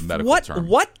what to the use the medical term.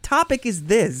 What topic is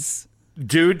this?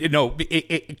 Dude, no,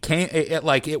 it can't.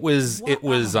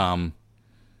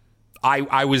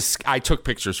 I took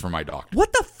pictures for my doctor.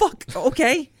 What the fuck?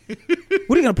 Okay.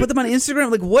 What are you gonna put them on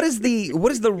Instagram? Like, what is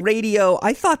the radio?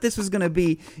 I thought this was gonna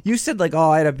be. You said like,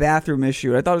 oh, I had a bathroom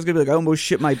issue. I thought it was gonna be like, I almost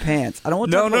shit my pants. I don't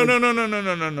want. No.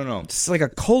 It's like a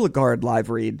Cologuard live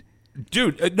read,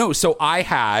 dude. No, so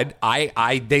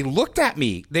they looked at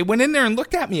me. They went in there and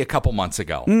looked at me a couple months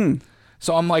ago.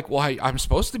 So I'm like, well, I'm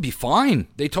supposed to be fine.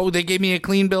 They gave me a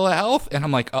clean bill of health, and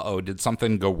I'm like, did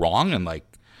something go wrong and like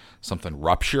something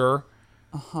rupture?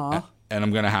 And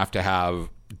I'm gonna have to have.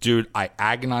 Dude, I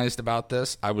agonized about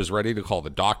this. I was ready to call the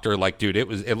doctor. Like, dude,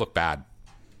 it looked bad.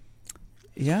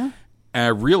 Yeah. And I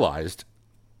realized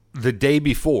the day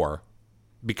before,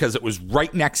 because it was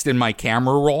right next in my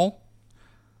camera roll,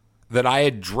 that I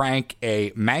had drank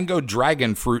a mango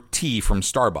dragon fruit tea from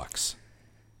Starbucks.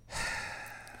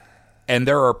 And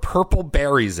there are purple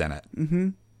berries in it.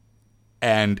 Mm-hmm.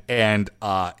 And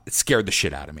it scared the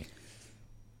shit out of me.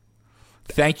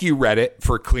 Thank you, Reddit,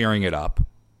 for clearing it up.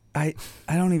 I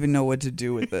don't even know what to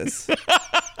do with this.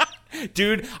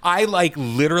 Dude, I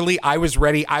was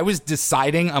ready. I was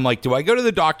deciding, I'm like, do I go to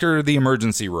the doctor or the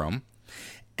emergency room?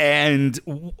 And,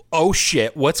 oh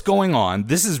shit, what's going on?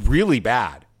 This is really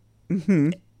bad.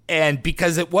 Mm-hmm. And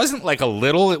because it wasn't like a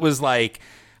little, it was like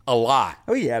a lot.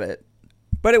 Oh, you had it.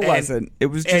 But it wasn't. It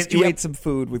was just you ate some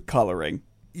food with coloring.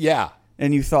 Yeah.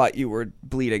 And you thought you were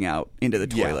bleeding out into the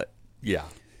toilet. Yeah.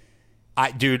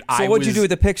 So what'd you do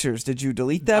with the pictures? Did you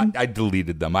delete them? I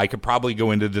deleted them. I could probably go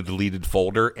into the deleted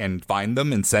folder and find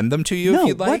them and send them to you if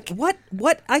you'd like. What?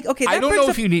 I don't know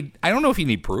if you need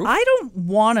proof. I don't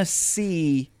want to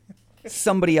see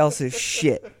somebody else's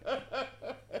shit.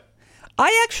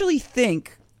 I actually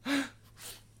think,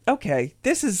 okay,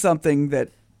 this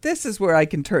is where I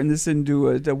can turn this into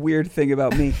a weird thing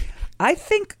about me. I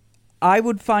think I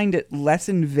would find it less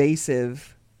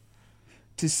invasive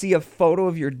to see a photo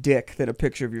of your dick than a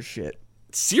picture of your shit.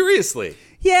 Seriously?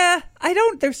 Yeah,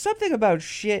 there's something about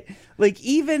shit.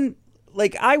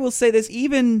 I will say this,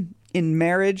 even in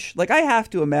marriage, I have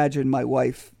to imagine my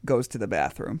wife goes to the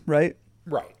bathroom, right?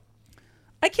 Right.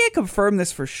 I can't confirm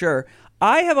this for sure.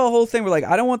 I have a whole thing where,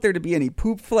 I don't want there to be any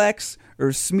poop flecks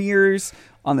or smears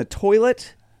on the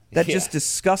toilet. That just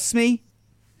disgusts me.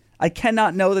 I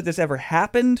cannot know that this ever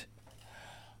happened.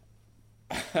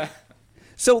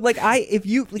 So,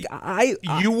 you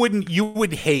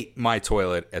would hate my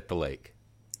toilet at the lake.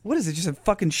 What is it? Just a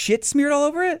fucking shit smeared all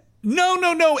over it?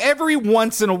 No. Every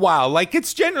once in a while,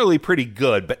 it's generally pretty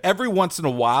good, but every once in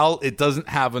a while, it doesn't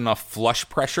have enough flush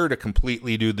pressure to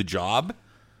completely do the job.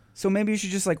 So maybe you should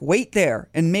just wait there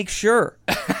and make sure.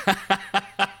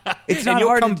 It's not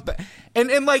hard. And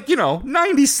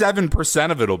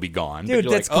 97% of it'll be gone. Dude,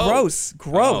 that's gross.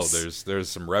 Gross. Oh, there's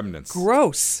some remnants.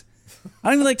 Gross. I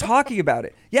don't even like talking about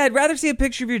it. Yeah, I'd rather see a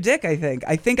picture of your dick, I think.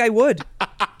 I think I would.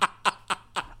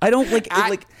 I don't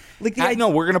No,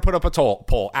 we're going to put up a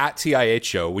poll at TIH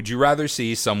Show. Would you rather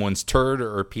see someone's turd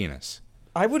or penis?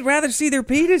 I would rather see their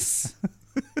penis.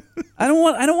 I don't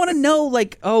want to know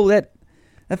that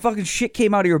fucking shit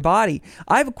came out of your body.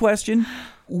 I have a question.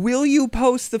 Will you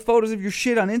post the photos of your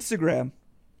shit on Instagram?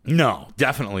 No,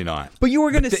 definitely not. But you were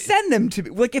going to send them to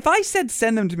me. If I said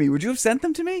send them to me, would you have sent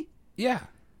them to me? Yeah.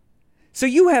 So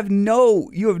you have no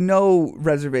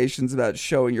reservations about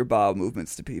showing your bowel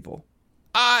movements to people.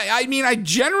 I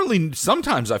generally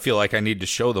sometimes I feel like I need to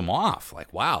show them off.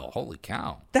 Wow, holy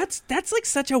cow. That's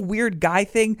such a weird guy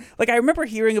thing. I remember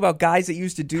hearing about guys that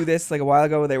used to do this a while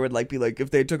ago where they would be if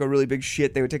they took a really big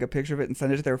shit, they would take a picture of it and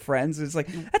send it to their friends. It's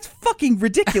that's fucking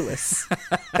ridiculous.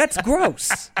 That's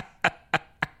gross.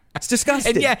 It's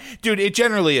disgusting. And yeah, dude, it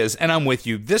generally is. And I'm with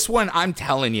you. This one, I'm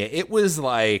telling you, it was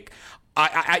I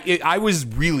was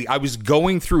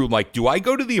going through do I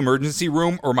go to the emergency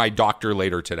room or my doctor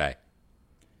later today?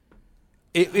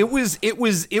 It was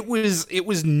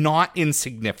not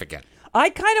insignificant. I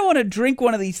kind of want to drink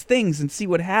one of these things and see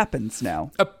what happens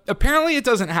now. Apparently it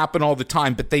doesn't happen all the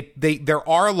time, but there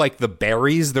are the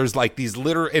berries. There's these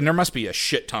and there must be a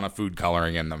shit ton of food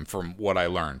coloring in them from what I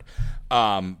learned.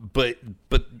 But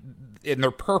and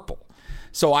they're purple.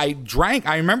 So I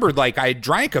remember I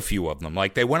drank a few of them.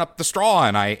 They went up the straw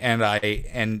and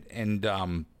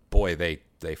boy, they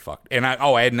fucked. And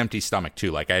I had an empty stomach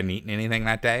too. I hadn't eaten anything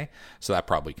that day. So that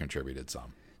probably contributed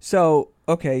some. So,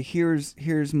 okay,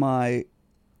 here's my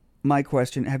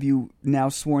question. Have you now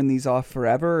sworn these off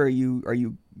forever, or are you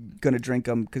going to drink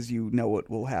them because you know what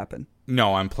will happen?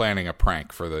 No, I'm planning a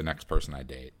prank for the next person I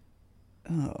date.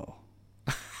 Oh.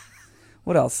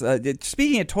 What else?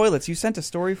 Speaking of toilets, you sent a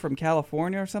story from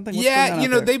California or something? What's going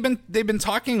on out there? They've been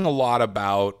talking a lot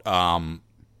about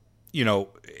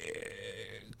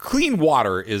clean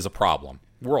water is a problem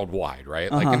worldwide,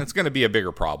 right? Like, and it's going to be a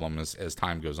bigger problem as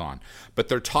time goes on. But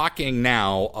they're talking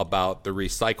now about the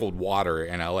recycled water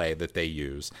in LA that they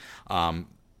use,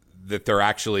 that they're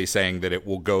actually saying that it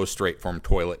will go straight from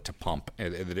toilet to pump,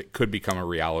 and that it could become a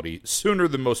reality sooner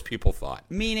than most people thought.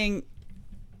 Meaning,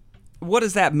 what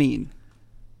does that mean?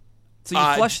 So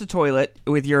you flush the toilet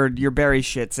with your berry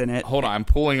shits in it. Hold on, I'm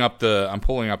pulling up the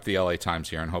LA Times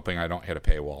here and hoping I don't hit a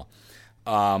paywall.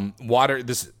 Water,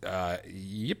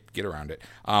 get around it.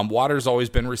 Water's always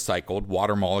been recycled.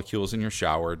 Water molecules in your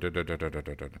shower.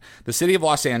 The city of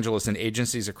Los Angeles and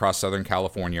agencies across Southern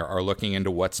California are looking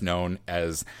into what's known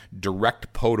as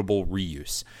direct potable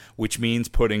reuse, which means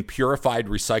putting purified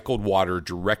recycled water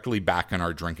directly back in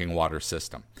our drinking water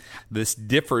system. This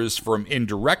differs from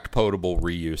indirect potable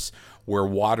reuse, where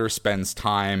water spends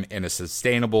time in a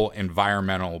sustainable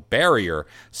environmental barrier,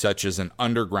 such as an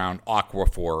underground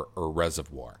aquifer or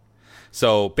reservoir.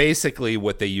 So basically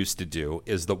what they used to do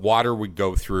is the water would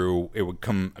go through, it would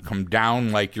come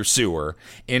down like your sewer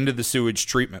into the sewage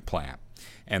treatment plant.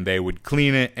 And they would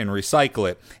clean it and recycle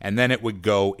it, and then it would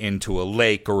go into a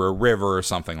lake or a river or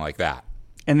something like that.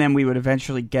 And then we would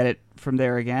eventually get it from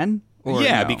there again? Or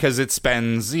yeah, no? Because it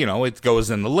spends, it goes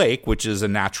in the lake, which is a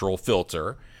natural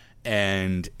filter.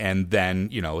 And then,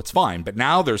 it's fine. But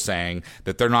now they're saying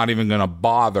that they're not even going to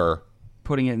bother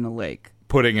putting it in the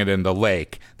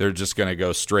lake. They're just going to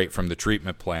go straight from the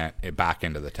treatment plant back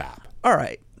into the tap. All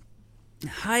right.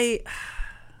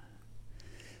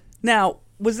 Now,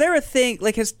 was there a thing,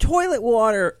 like, has toilet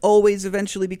water always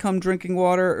eventually become drinking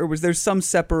water? Or was there some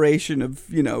separation of,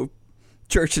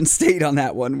 church and state on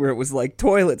that one where it was like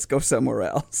toilets go somewhere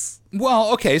else?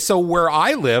 Well, okay. So where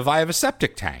I live, I have a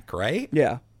septic tank, right?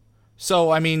 Yeah.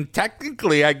 So, I mean,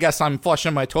 technically, I guess I'm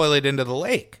flushing my toilet into the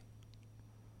lake.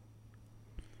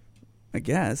 I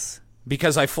guess.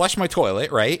 Because I flush my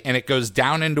toilet, right? And it goes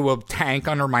down into a tank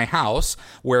under my house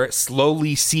where it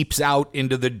slowly seeps out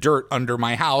into the dirt under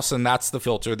my house, and that's the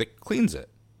filter that cleans it.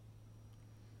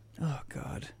 Oh,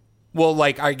 God. Well,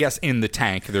 like, I guess in the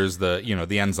tank, there's the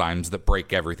enzymes that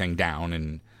break everything down,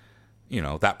 and,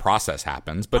 that process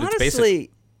happens. But honestly, it's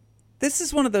basically... this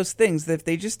is one of those things that if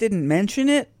they just didn't mention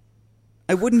it,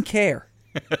 I wouldn't care.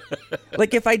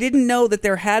 Like, if I didn't know that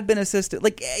there had been a system,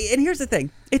 like, and here's the thing,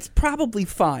 it's probably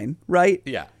fine, right?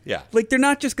 Yeah. Like, they're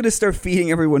not just going to start feeding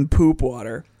everyone poop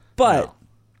water, but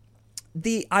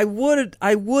I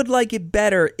would like it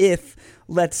better if,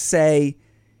 let's say,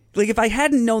 like, if I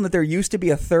hadn't known that there used to be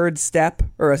a third step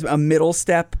or a middle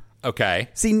step. Okay.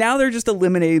 See, now they're just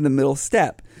eliminating the middle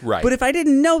step. Right. But if I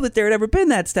didn't know that there had ever been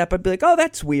that step, I'd be like, oh,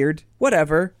 that's weird.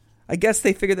 Whatever. I guess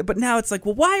they figured that. But now it's like,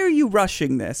 well, why are you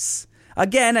rushing this?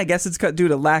 Again, I guess it's due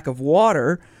to lack of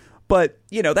water. But,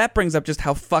 that brings up just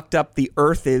how fucked up the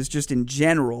earth is just in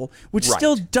general, which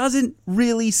still doesn't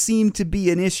really seem to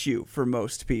be an issue for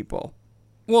most people.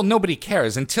 Well, nobody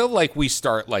cares until, like, we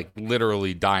start, like,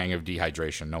 literally dying of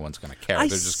dehydration. No one's going to care. They're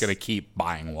just going to keep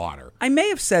buying water. I may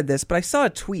have said this, but I saw a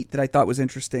tweet that I thought was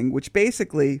interesting, which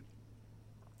basically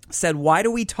said, why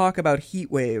do we talk about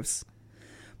heat waves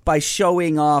by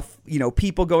showing off,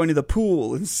 people going to the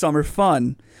pool and summer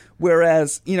fun,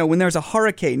 whereas, when there's a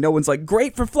hurricane, no one's like,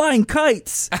 great for flying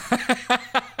kites.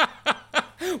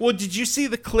 Well, did you see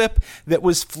the clip that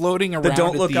was floating around? The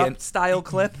Don't Look Up end? style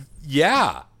clip?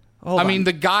 Yeah. Hold on.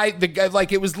 The guy,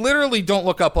 like, it was literally Don't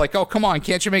Look Up, like, oh, come on,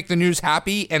 can't you make the news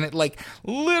happy? And it, like,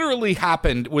 literally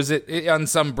happened. Was it on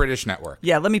some British network?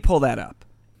 Yeah, let me pull that up.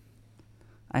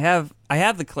 I have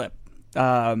the clip.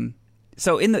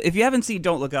 So if you haven't seen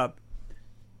Don't Look Up,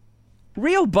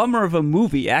 real bummer of a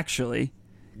movie, actually.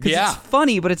 Because it's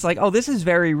funny, but it's like, oh, this is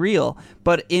very real.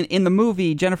 But in the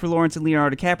movie, Jennifer Lawrence and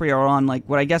Leonardo DiCaprio are on, like,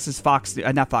 what I guess is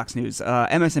not Fox News,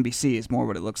 MSNBC is more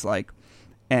what it looks like.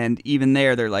 And even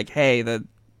there, they're like, hey, the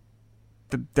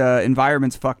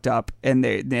environment's fucked up. And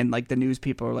then like the news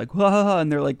people are like, whoa,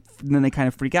 and they're like, and then they kind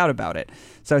of freak out about it.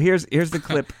 So here's the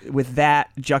clip with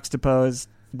that juxtaposed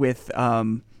with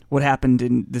what happened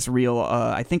in this real,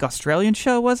 I think, Australian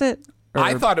show, was it?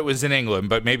 I thought it was in England,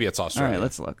 but maybe it's Australia. All right,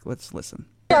 let's look. Let's listen.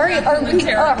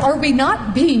 Are we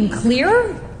not being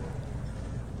clear?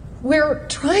 We're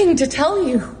trying to tell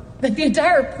you that the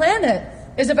entire planet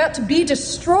is about to be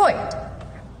destroyed.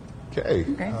 Okay.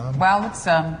 Well, it's,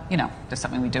 just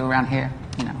something we do around here.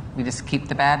 We just keep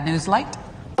the bad news light.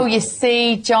 Oh, you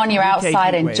see, John, you're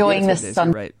outside enjoying the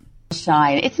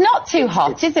sunshine. It's not too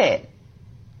hot, is it?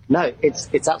 No,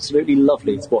 it's absolutely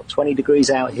lovely. It's 20 degrees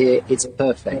out here. It's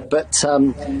perfect. But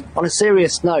on a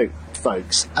serious note,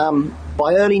 folks,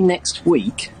 by early next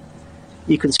week,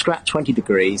 you can scrap 20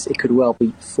 degrees. It could well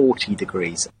be 40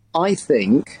 degrees. I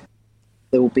think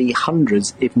there will be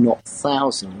hundreds, if not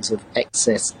thousands, of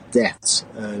excess deaths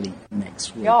early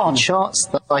next week. The charts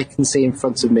that I can see in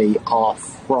front of me are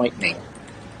frightening.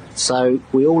 So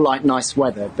we all like nice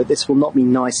weather, but this will not be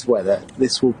nice weather.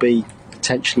 This will be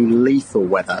potentially lethal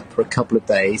weather for a couple of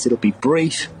days. It'll be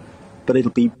brief, but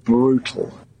it'll be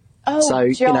brutal.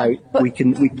 So, John, we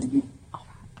can.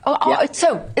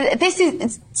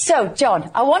 So,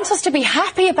 John, I want us to be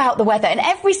happy about the weather and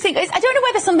every single. I don't know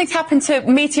whether something's happened to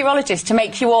meteorologists to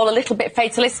make you all a little bit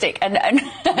fatalistic and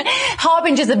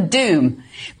harbingers of doom,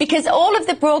 because all of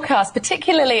the broadcasts,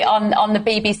 particularly on the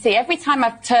BBC, every time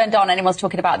I've turned on anyone's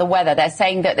talking about the weather, they're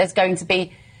saying that there's going to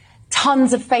be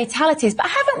tons of fatalities. But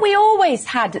haven't we always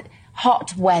had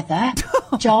hot weather,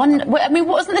 John? I mean,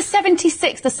 wasn't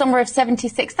the summer of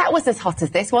 76? That was as hot as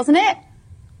this, wasn't it?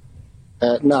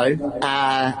 No,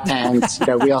 and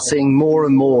we are seeing more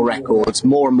and more records,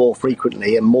 more and more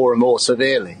frequently, and more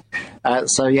severely.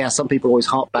 Some people always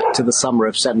hark back to the summer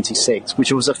of 76,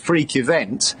 which was a freak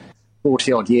event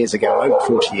 40-odd years ago, over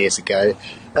 40 years ago.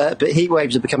 But heat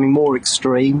waves are becoming more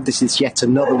extreme. This is yet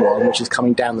another one which is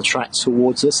coming down the tracks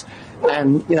towards us.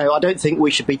 And, I don't think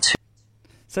we should be too...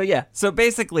 So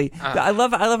basically, I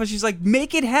love how she's like,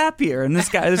 make it happier, and this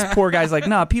poor guy's like,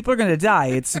 no, people are gonna die.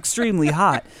 It's extremely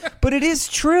hot, but it is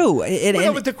true.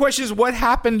 But the question is, what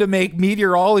happened to make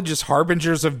meteorologists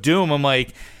harbingers of doom? I'm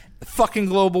like, fucking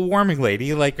global warming,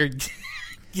 lady. Like,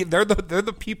 they're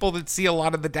the people that see a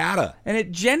lot of the data, and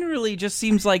it generally just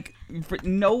seems like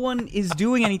no one is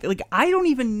doing anything. Like, I don't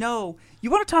even know. You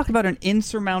want to talk about an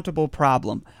insurmountable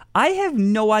problem? I have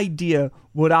no idea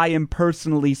what I am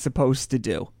personally supposed to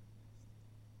do.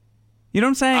 You know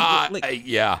what I'm saying?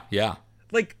 Yeah.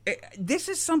 Like, this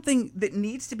is something that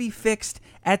needs to be fixed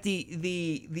at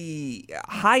the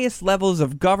highest levels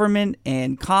of government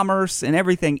and commerce and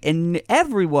everything, and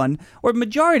everyone, or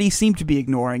majority, seem to be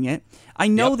ignoring it. I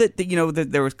know that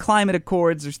there was climate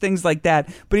accords, there's things like that,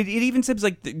 but it even seems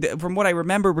like, from what I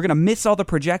remember, we're going to miss all the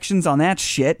projections on that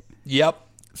shit. Yep.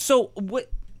 So, what...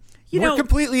 We're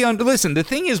completely listen, the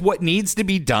thing is, what needs to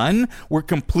be done, we're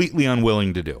completely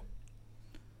unwilling to do.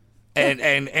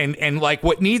 And like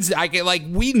what needs,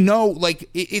 we know, like,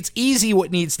 it's easy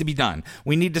what needs to be done.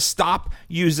 We need to stop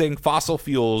using fossil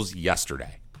fuels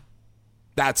yesterday.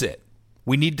 That's it.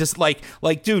 We need to,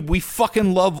 like, dude, we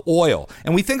fucking love oil.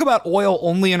 And we think about oil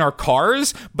only in our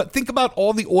cars, but think about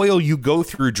all the oil you go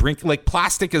through drinking. Like,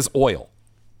 plastic is oil.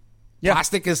 Yeah.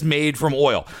 Plastic is made from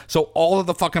oil. So all of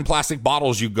the fucking plastic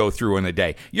bottles you go through in a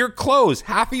day. Your clothes,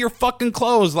 half of your fucking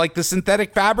clothes, like the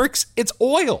synthetic fabrics, it's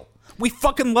oil. We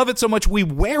fucking love it so much we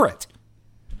wear it.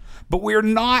 But we're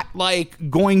not, like,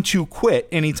 going to quit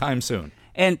anytime soon.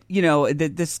 And,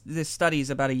 this study is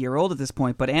about a year old at this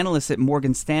point, but analysts at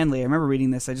Morgan Stanley, I remember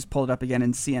reading this, I just pulled it up again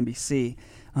in CNBC.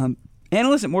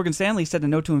 Analysts at Morgan Stanley said in a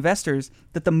note to investors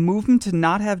that the movement to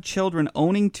not have children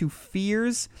owing to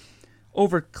fears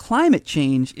over climate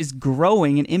change is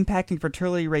growing and impacting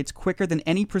fertility rates quicker than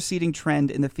any preceding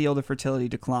trend in the field of fertility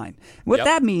decline. What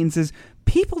that means is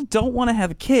people don't want to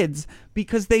have kids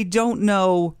because they don't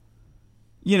know,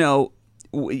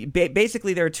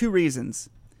 basically there are two reasons.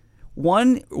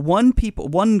 One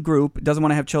group doesn't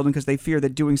want to have children because they fear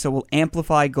that doing so will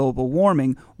amplify global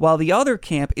warming, while the other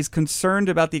camp is concerned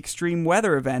about the extreme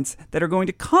weather events that are going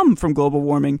to come from global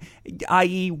warming,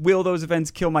 i.e., will those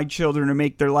events kill my children or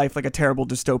make their life like a terrible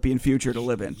dystopian future to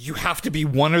live in? You have to be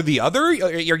one or the other? Are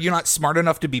you not smart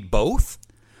enough to be both?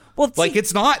 Well,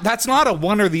 that's not a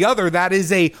one or the other. That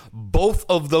is a both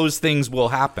of those things will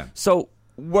happen. So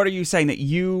what are you saying, that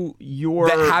you're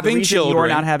having children, you're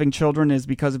not having children is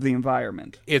because of the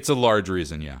environment? It's a large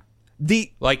reason, yeah.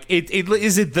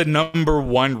 Is it the number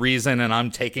one reason and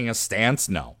I'm taking a stance?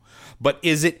 No. But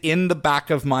is it in the back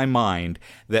of my mind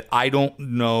that I don't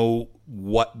know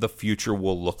what the future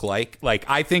will look like? Like,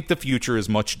 I think the future is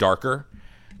much darker.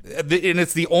 And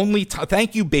it's the only time,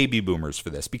 thank you baby boomers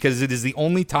for this, because it is the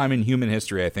only time in human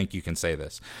history I think you can say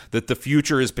this, that the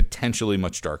future is potentially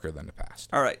much darker than the past.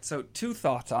 All right, so two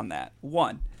thoughts on that.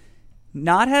 One,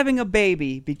 not having a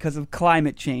baby because of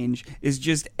climate change is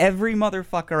just every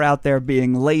motherfucker out there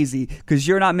being lazy because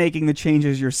you're not making the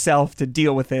changes yourself to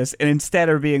deal with this, and instead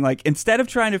of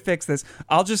trying to fix this,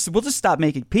 we'll just stop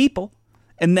making people,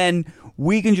 and then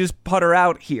we can just putter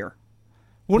out here.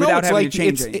 Without having to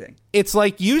change anything. It's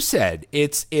like you said.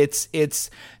 It's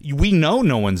we know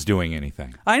no one's doing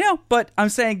anything. I know, but I'm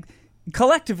saying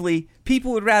collectively,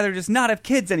 people would rather just not have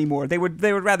kids anymore. They would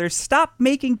rather stop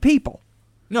making people.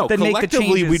 No, than make the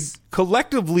changes.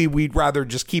 collectively we'd rather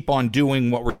just keep on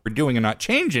doing what we're doing and not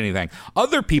change anything.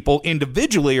 Other people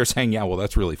individually are saying, yeah, well,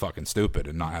 that's really fucking stupid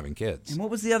and not having kids. And what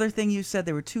was the other thing you said?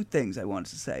 There were two things I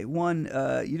wanted to say. One,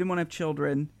 you didn't want to have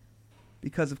children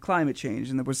because of climate change,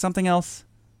 and there was something else.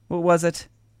 What was it?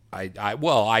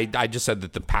 I just said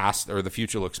that the past or the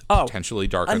future looks potentially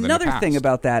darker than the past. Another thing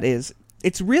about that is,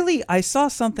 it's really, I saw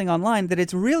something online that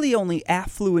it's really only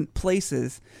affluent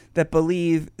places that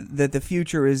believe that the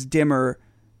future is dimmer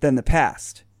than the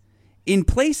past. In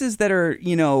places that are,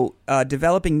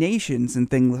 developing nations and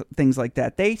things like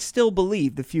that, they still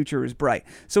believe the future is bright.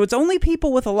 So it's only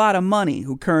people with a lot of money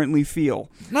who currently feel.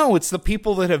 No, it's the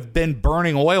people that have been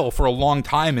burning oil for a long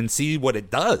time and see what it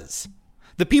does.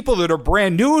 The people that are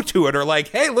brand new to it are like,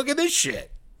 hey, look at this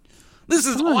shit. This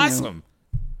is awesome.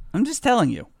 I'm just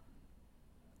telling you.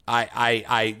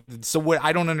 So what?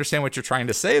 I don't understand what you're trying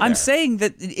to say there. I'm saying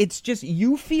that it's just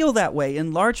you feel that way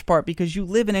in large part because you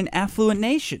live in an affluent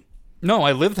nation. No,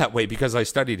 I live that way because I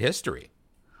studied history.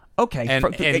 Okay.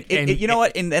 You know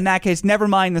what? In that case, never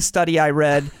mind the study I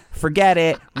read. Forget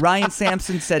it. Ryan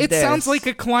Sampson said this. It sounds like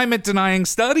a climate-denying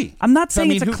study. I'm not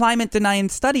saying it's a climate-denying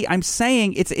study. I'm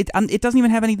saying it doesn't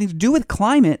even have anything to do with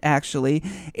climate, actually.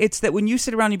 It's that when you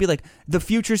sit around and you be like, the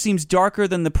future seems darker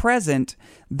than the present,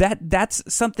 that's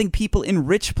something people in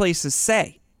rich places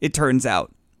say, it turns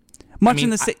out.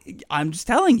 I'm just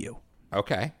telling you.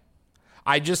 Okay.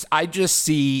 I just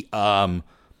see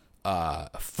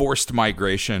forced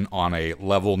migration on a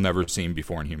level never seen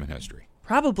before in human history.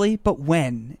 Probably, but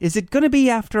when? Is it going to be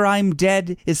after I'm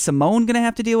dead? Is Simone going to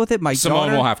have to deal with it?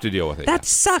 Simone will have to deal with it. That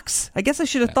sucks. I guess I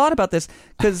should have thought about this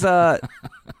because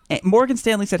Morgan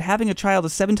Stanley said having a child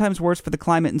is 7 times worse for the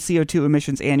climate and CO2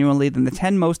 emissions annually than the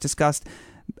 10 most discussed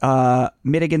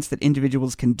mitigants that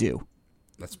individuals can do.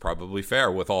 That's probably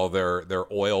fair with all their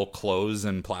oil, clothes,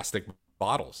 and plastic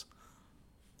bottles.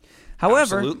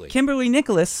 However, Absolutely. Kimberly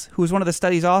Nicholas, who was one of the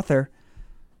study's author,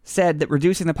 said that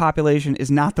reducing the population is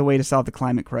not the way to solve the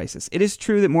climate crisis. It is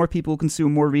true that more people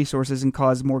consume more resources and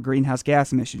cause more greenhouse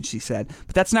gas emissions, she said,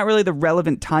 but that's not really the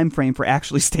relevant time frame for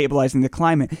actually stabilizing the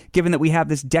climate, given that we have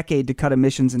this decade to cut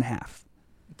emissions in half.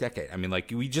 Decade. I mean,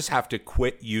 like, we just have to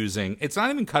quit using, it's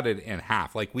not even cut it in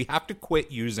half. Like, we have to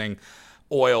quit using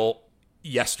oil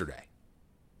yesterday.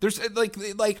 There's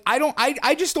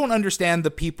I just don't understand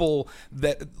the people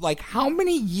that, like, how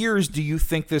many years do you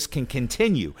think this can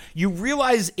continue? You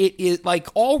realize it is,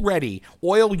 like, already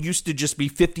oil used to just be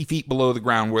 50 feet below the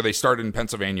ground where they started in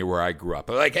Pennsylvania where I grew up.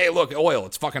 Like, hey, look, oil,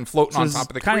 it's fucking floating on top of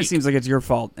the creek. It kind of seems like it's your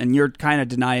fault, and you're kind of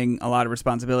denying a lot of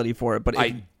responsibility for it. But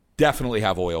I definitely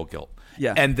have oil guilt.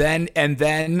 Yeah. And then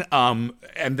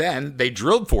they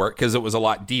drilled for it because it was a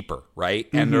lot deeper, right?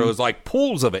 And there was like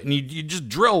pools of it, and you just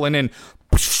drill, and then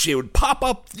it would pop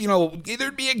up,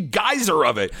 there'd be a geyser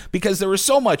of it because there was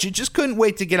so much. You just couldn't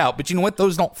wait to get out. But you know what?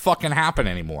 Those don't fucking happen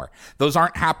anymore. Those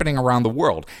aren't happening around the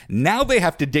world. Now they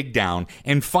have to dig down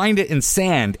and find it in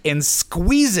sand and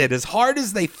squeeze it as hard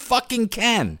as they fucking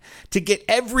can to get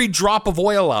every drop of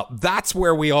oil out. That's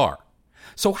where we are.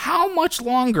 So how much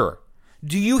longer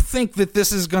do you think that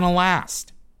this is going to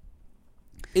last?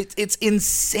 It's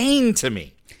insane to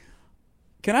me.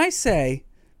 Can I say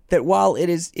that while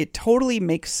it totally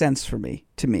makes sense to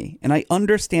me, and I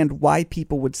understand why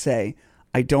people would say,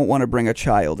 I don't want to bring a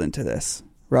child into this,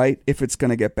 right? If it's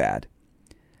going to get bad.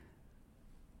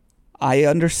 I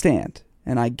understand,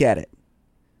 and I get it.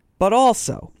 But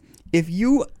also, if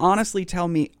you honestly tell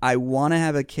me I want to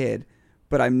have a kid,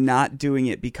 but I'm not doing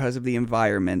it because of the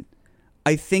environment,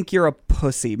 I think you're a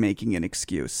pussy making an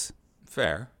excuse.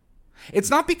 Fair.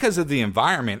 It's not because of the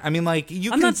environment. I mean, like,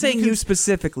 I'm not saying you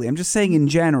specifically. I'm just saying in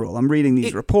general. I'm reading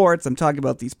these reports. I'm talking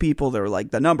about these people that are like,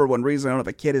 the number one reason I don't have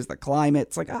a kid is the climate.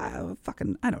 It's like, I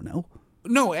don't know.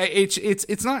 No,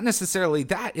 it's not necessarily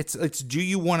that. It's do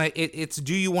you want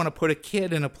to put a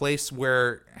kid in a place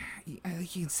where you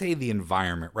can say the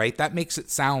environment, right? That makes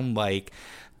it sound like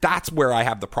that's where I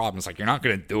have the problem. It's like, you're not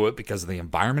going to do it because of the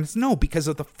environment. It's no, because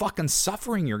of the fucking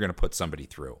suffering you're going to put somebody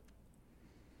through.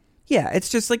 Yeah, it's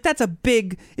just like that's a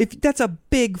big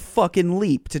fucking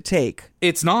leap to take.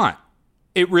 It's not.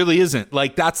 It really isn't.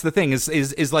 Like, that's the thing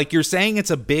is like, you're saying it's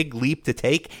a big leap to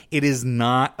take. It is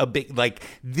not a big, like,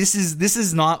 this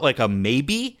is not like a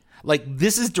maybe. Like,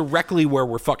 this is directly where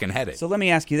we're fucking headed. So let me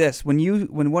ask you this. When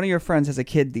one of your friends has a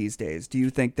kid these days, do you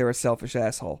think they're a selfish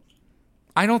asshole?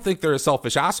 I don't think they're a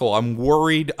selfish asshole. I'm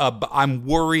worried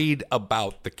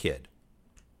about the kid.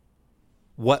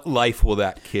 What life will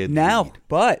that kid lead?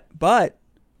 But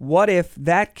what if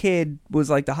that kid was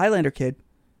like the Highlander kid?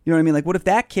 You You know what I mean? Like, what if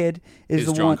that kid is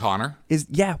the John one? Connor?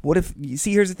 What if?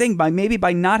 See, here's the thing. By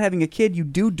not having a kid, you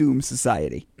do doom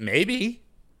society. Maybe.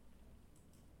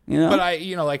 You know? But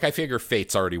I figure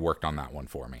fate's already worked on that one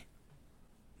for me.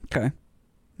 Okay.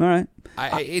 All right.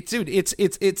 It's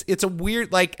a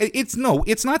weird, like, it's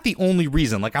not the only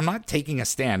reason. Like, I'm not taking a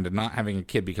stand and not having a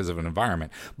kid because of an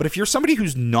environment. But if you're somebody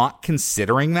who's not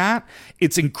considering that,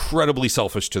 it's incredibly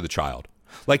selfish to the child.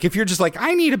 Like, if you're just like,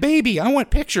 I need a baby, I want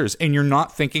pictures, and you're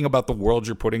not thinking about the world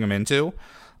you're putting them into,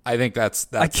 I think that's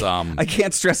I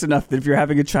can't stress enough that if you're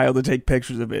having a child to take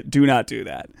pictures of it, do not do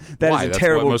that. That is a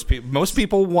terrible. Most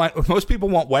people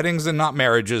want weddings and not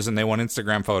marriages, and they want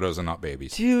Instagram photos and not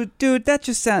babies. Dude, that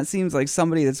just seems like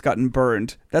somebody that's gotten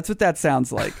burned. That's what that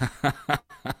sounds like.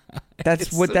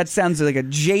 That sounds like, a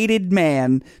jaded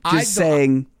man just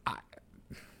saying.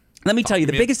 Let me tell you,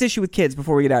 the biggest issue with kids,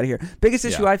 before we get out of here, biggest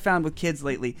issue I found with kids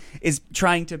lately is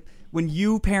trying to. When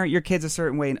you parent your kids a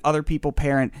certain way and other people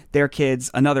parent their kids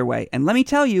another way. And let me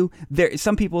tell you,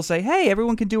 some people say, hey,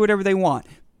 everyone can do whatever they want.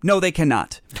 No, they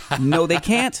cannot. No, they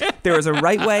can't. There is a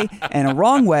right way and a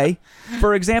wrong way.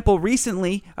 For example,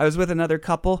 recently I was with another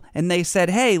couple and they said,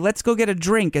 hey, let's go get a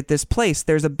drink at this place.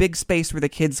 There's a big space where the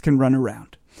kids can run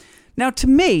around. Now, to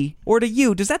me, or to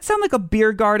you, does that sound like a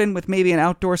beer garden with maybe an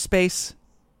outdoor space?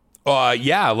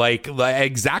 Yeah, like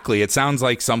exactly. It sounds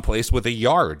like someplace with a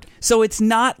yard. So it's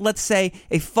not, let's say,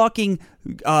 a fucking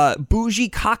bougie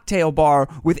cocktail bar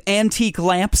with antique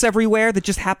lamps everywhere that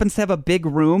just happens to have a big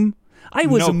room. I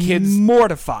was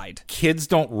mortified. Kids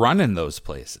don't run in those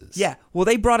places. Yeah. Well,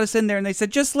 they brought us in there and they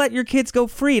said, just let your kids go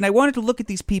free. And I wanted to look at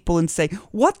these people and say,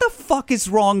 what the fuck is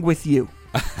wrong with you?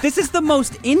 This is the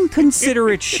most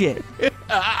inconsiderate shit.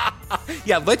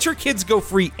 Yeah, let your kids go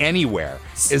free anywhere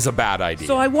is a bad idea.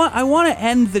 So I want to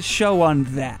end the show on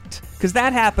that, because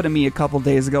that happened to me a couple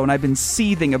days ago, and I've been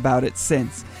seething about it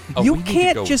since. You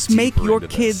can't just make your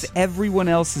kids everyone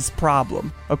else's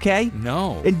problem, okay?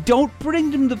 No. And don't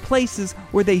bring them to places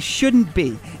where they shouldn't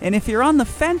be. And if you're on the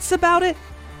fence about it,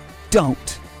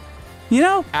 don't. You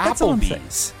know? That's all I'm saying.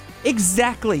 Applebee's.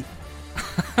 Exactly.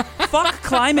 Fuck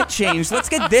climate change. Let's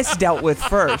get this dealt with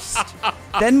first.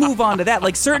 Then move on to that.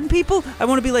 Like, certain people, I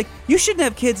want to be like, you shouldn't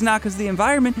have kids not because of the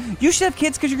environment. You should have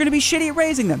kids because you're going to be shitty at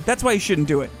raising them. That's why you shouldn't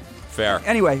do it. Fair.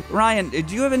 Anyway, Ryan,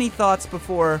 do you have any thoughts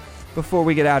before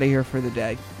we get out of here for the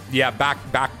day? Yeah, back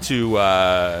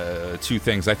to two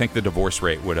things. I think the divorce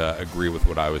rate would agree with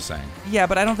what I was saying. Yeah,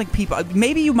 but I don't think people...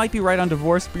 Maybe you might be right on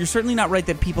divorce, but you're certainly not right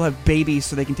that people have babies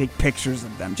so they can take pictures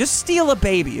of them. Just steal a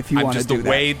baby if you want to do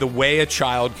that. The way a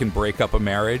child can break up a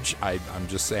marriage, I'm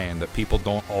just saying that people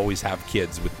don't always have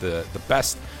kids with the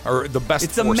best It's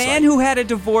foresight. a man who had a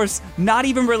divorce, not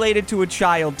even related to a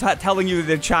child, telling you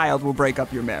that a child will break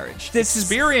up your marriage. This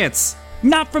experience.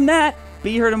 Not from that.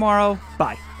 Be here tomorrow.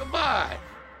 Bye. Goodbye.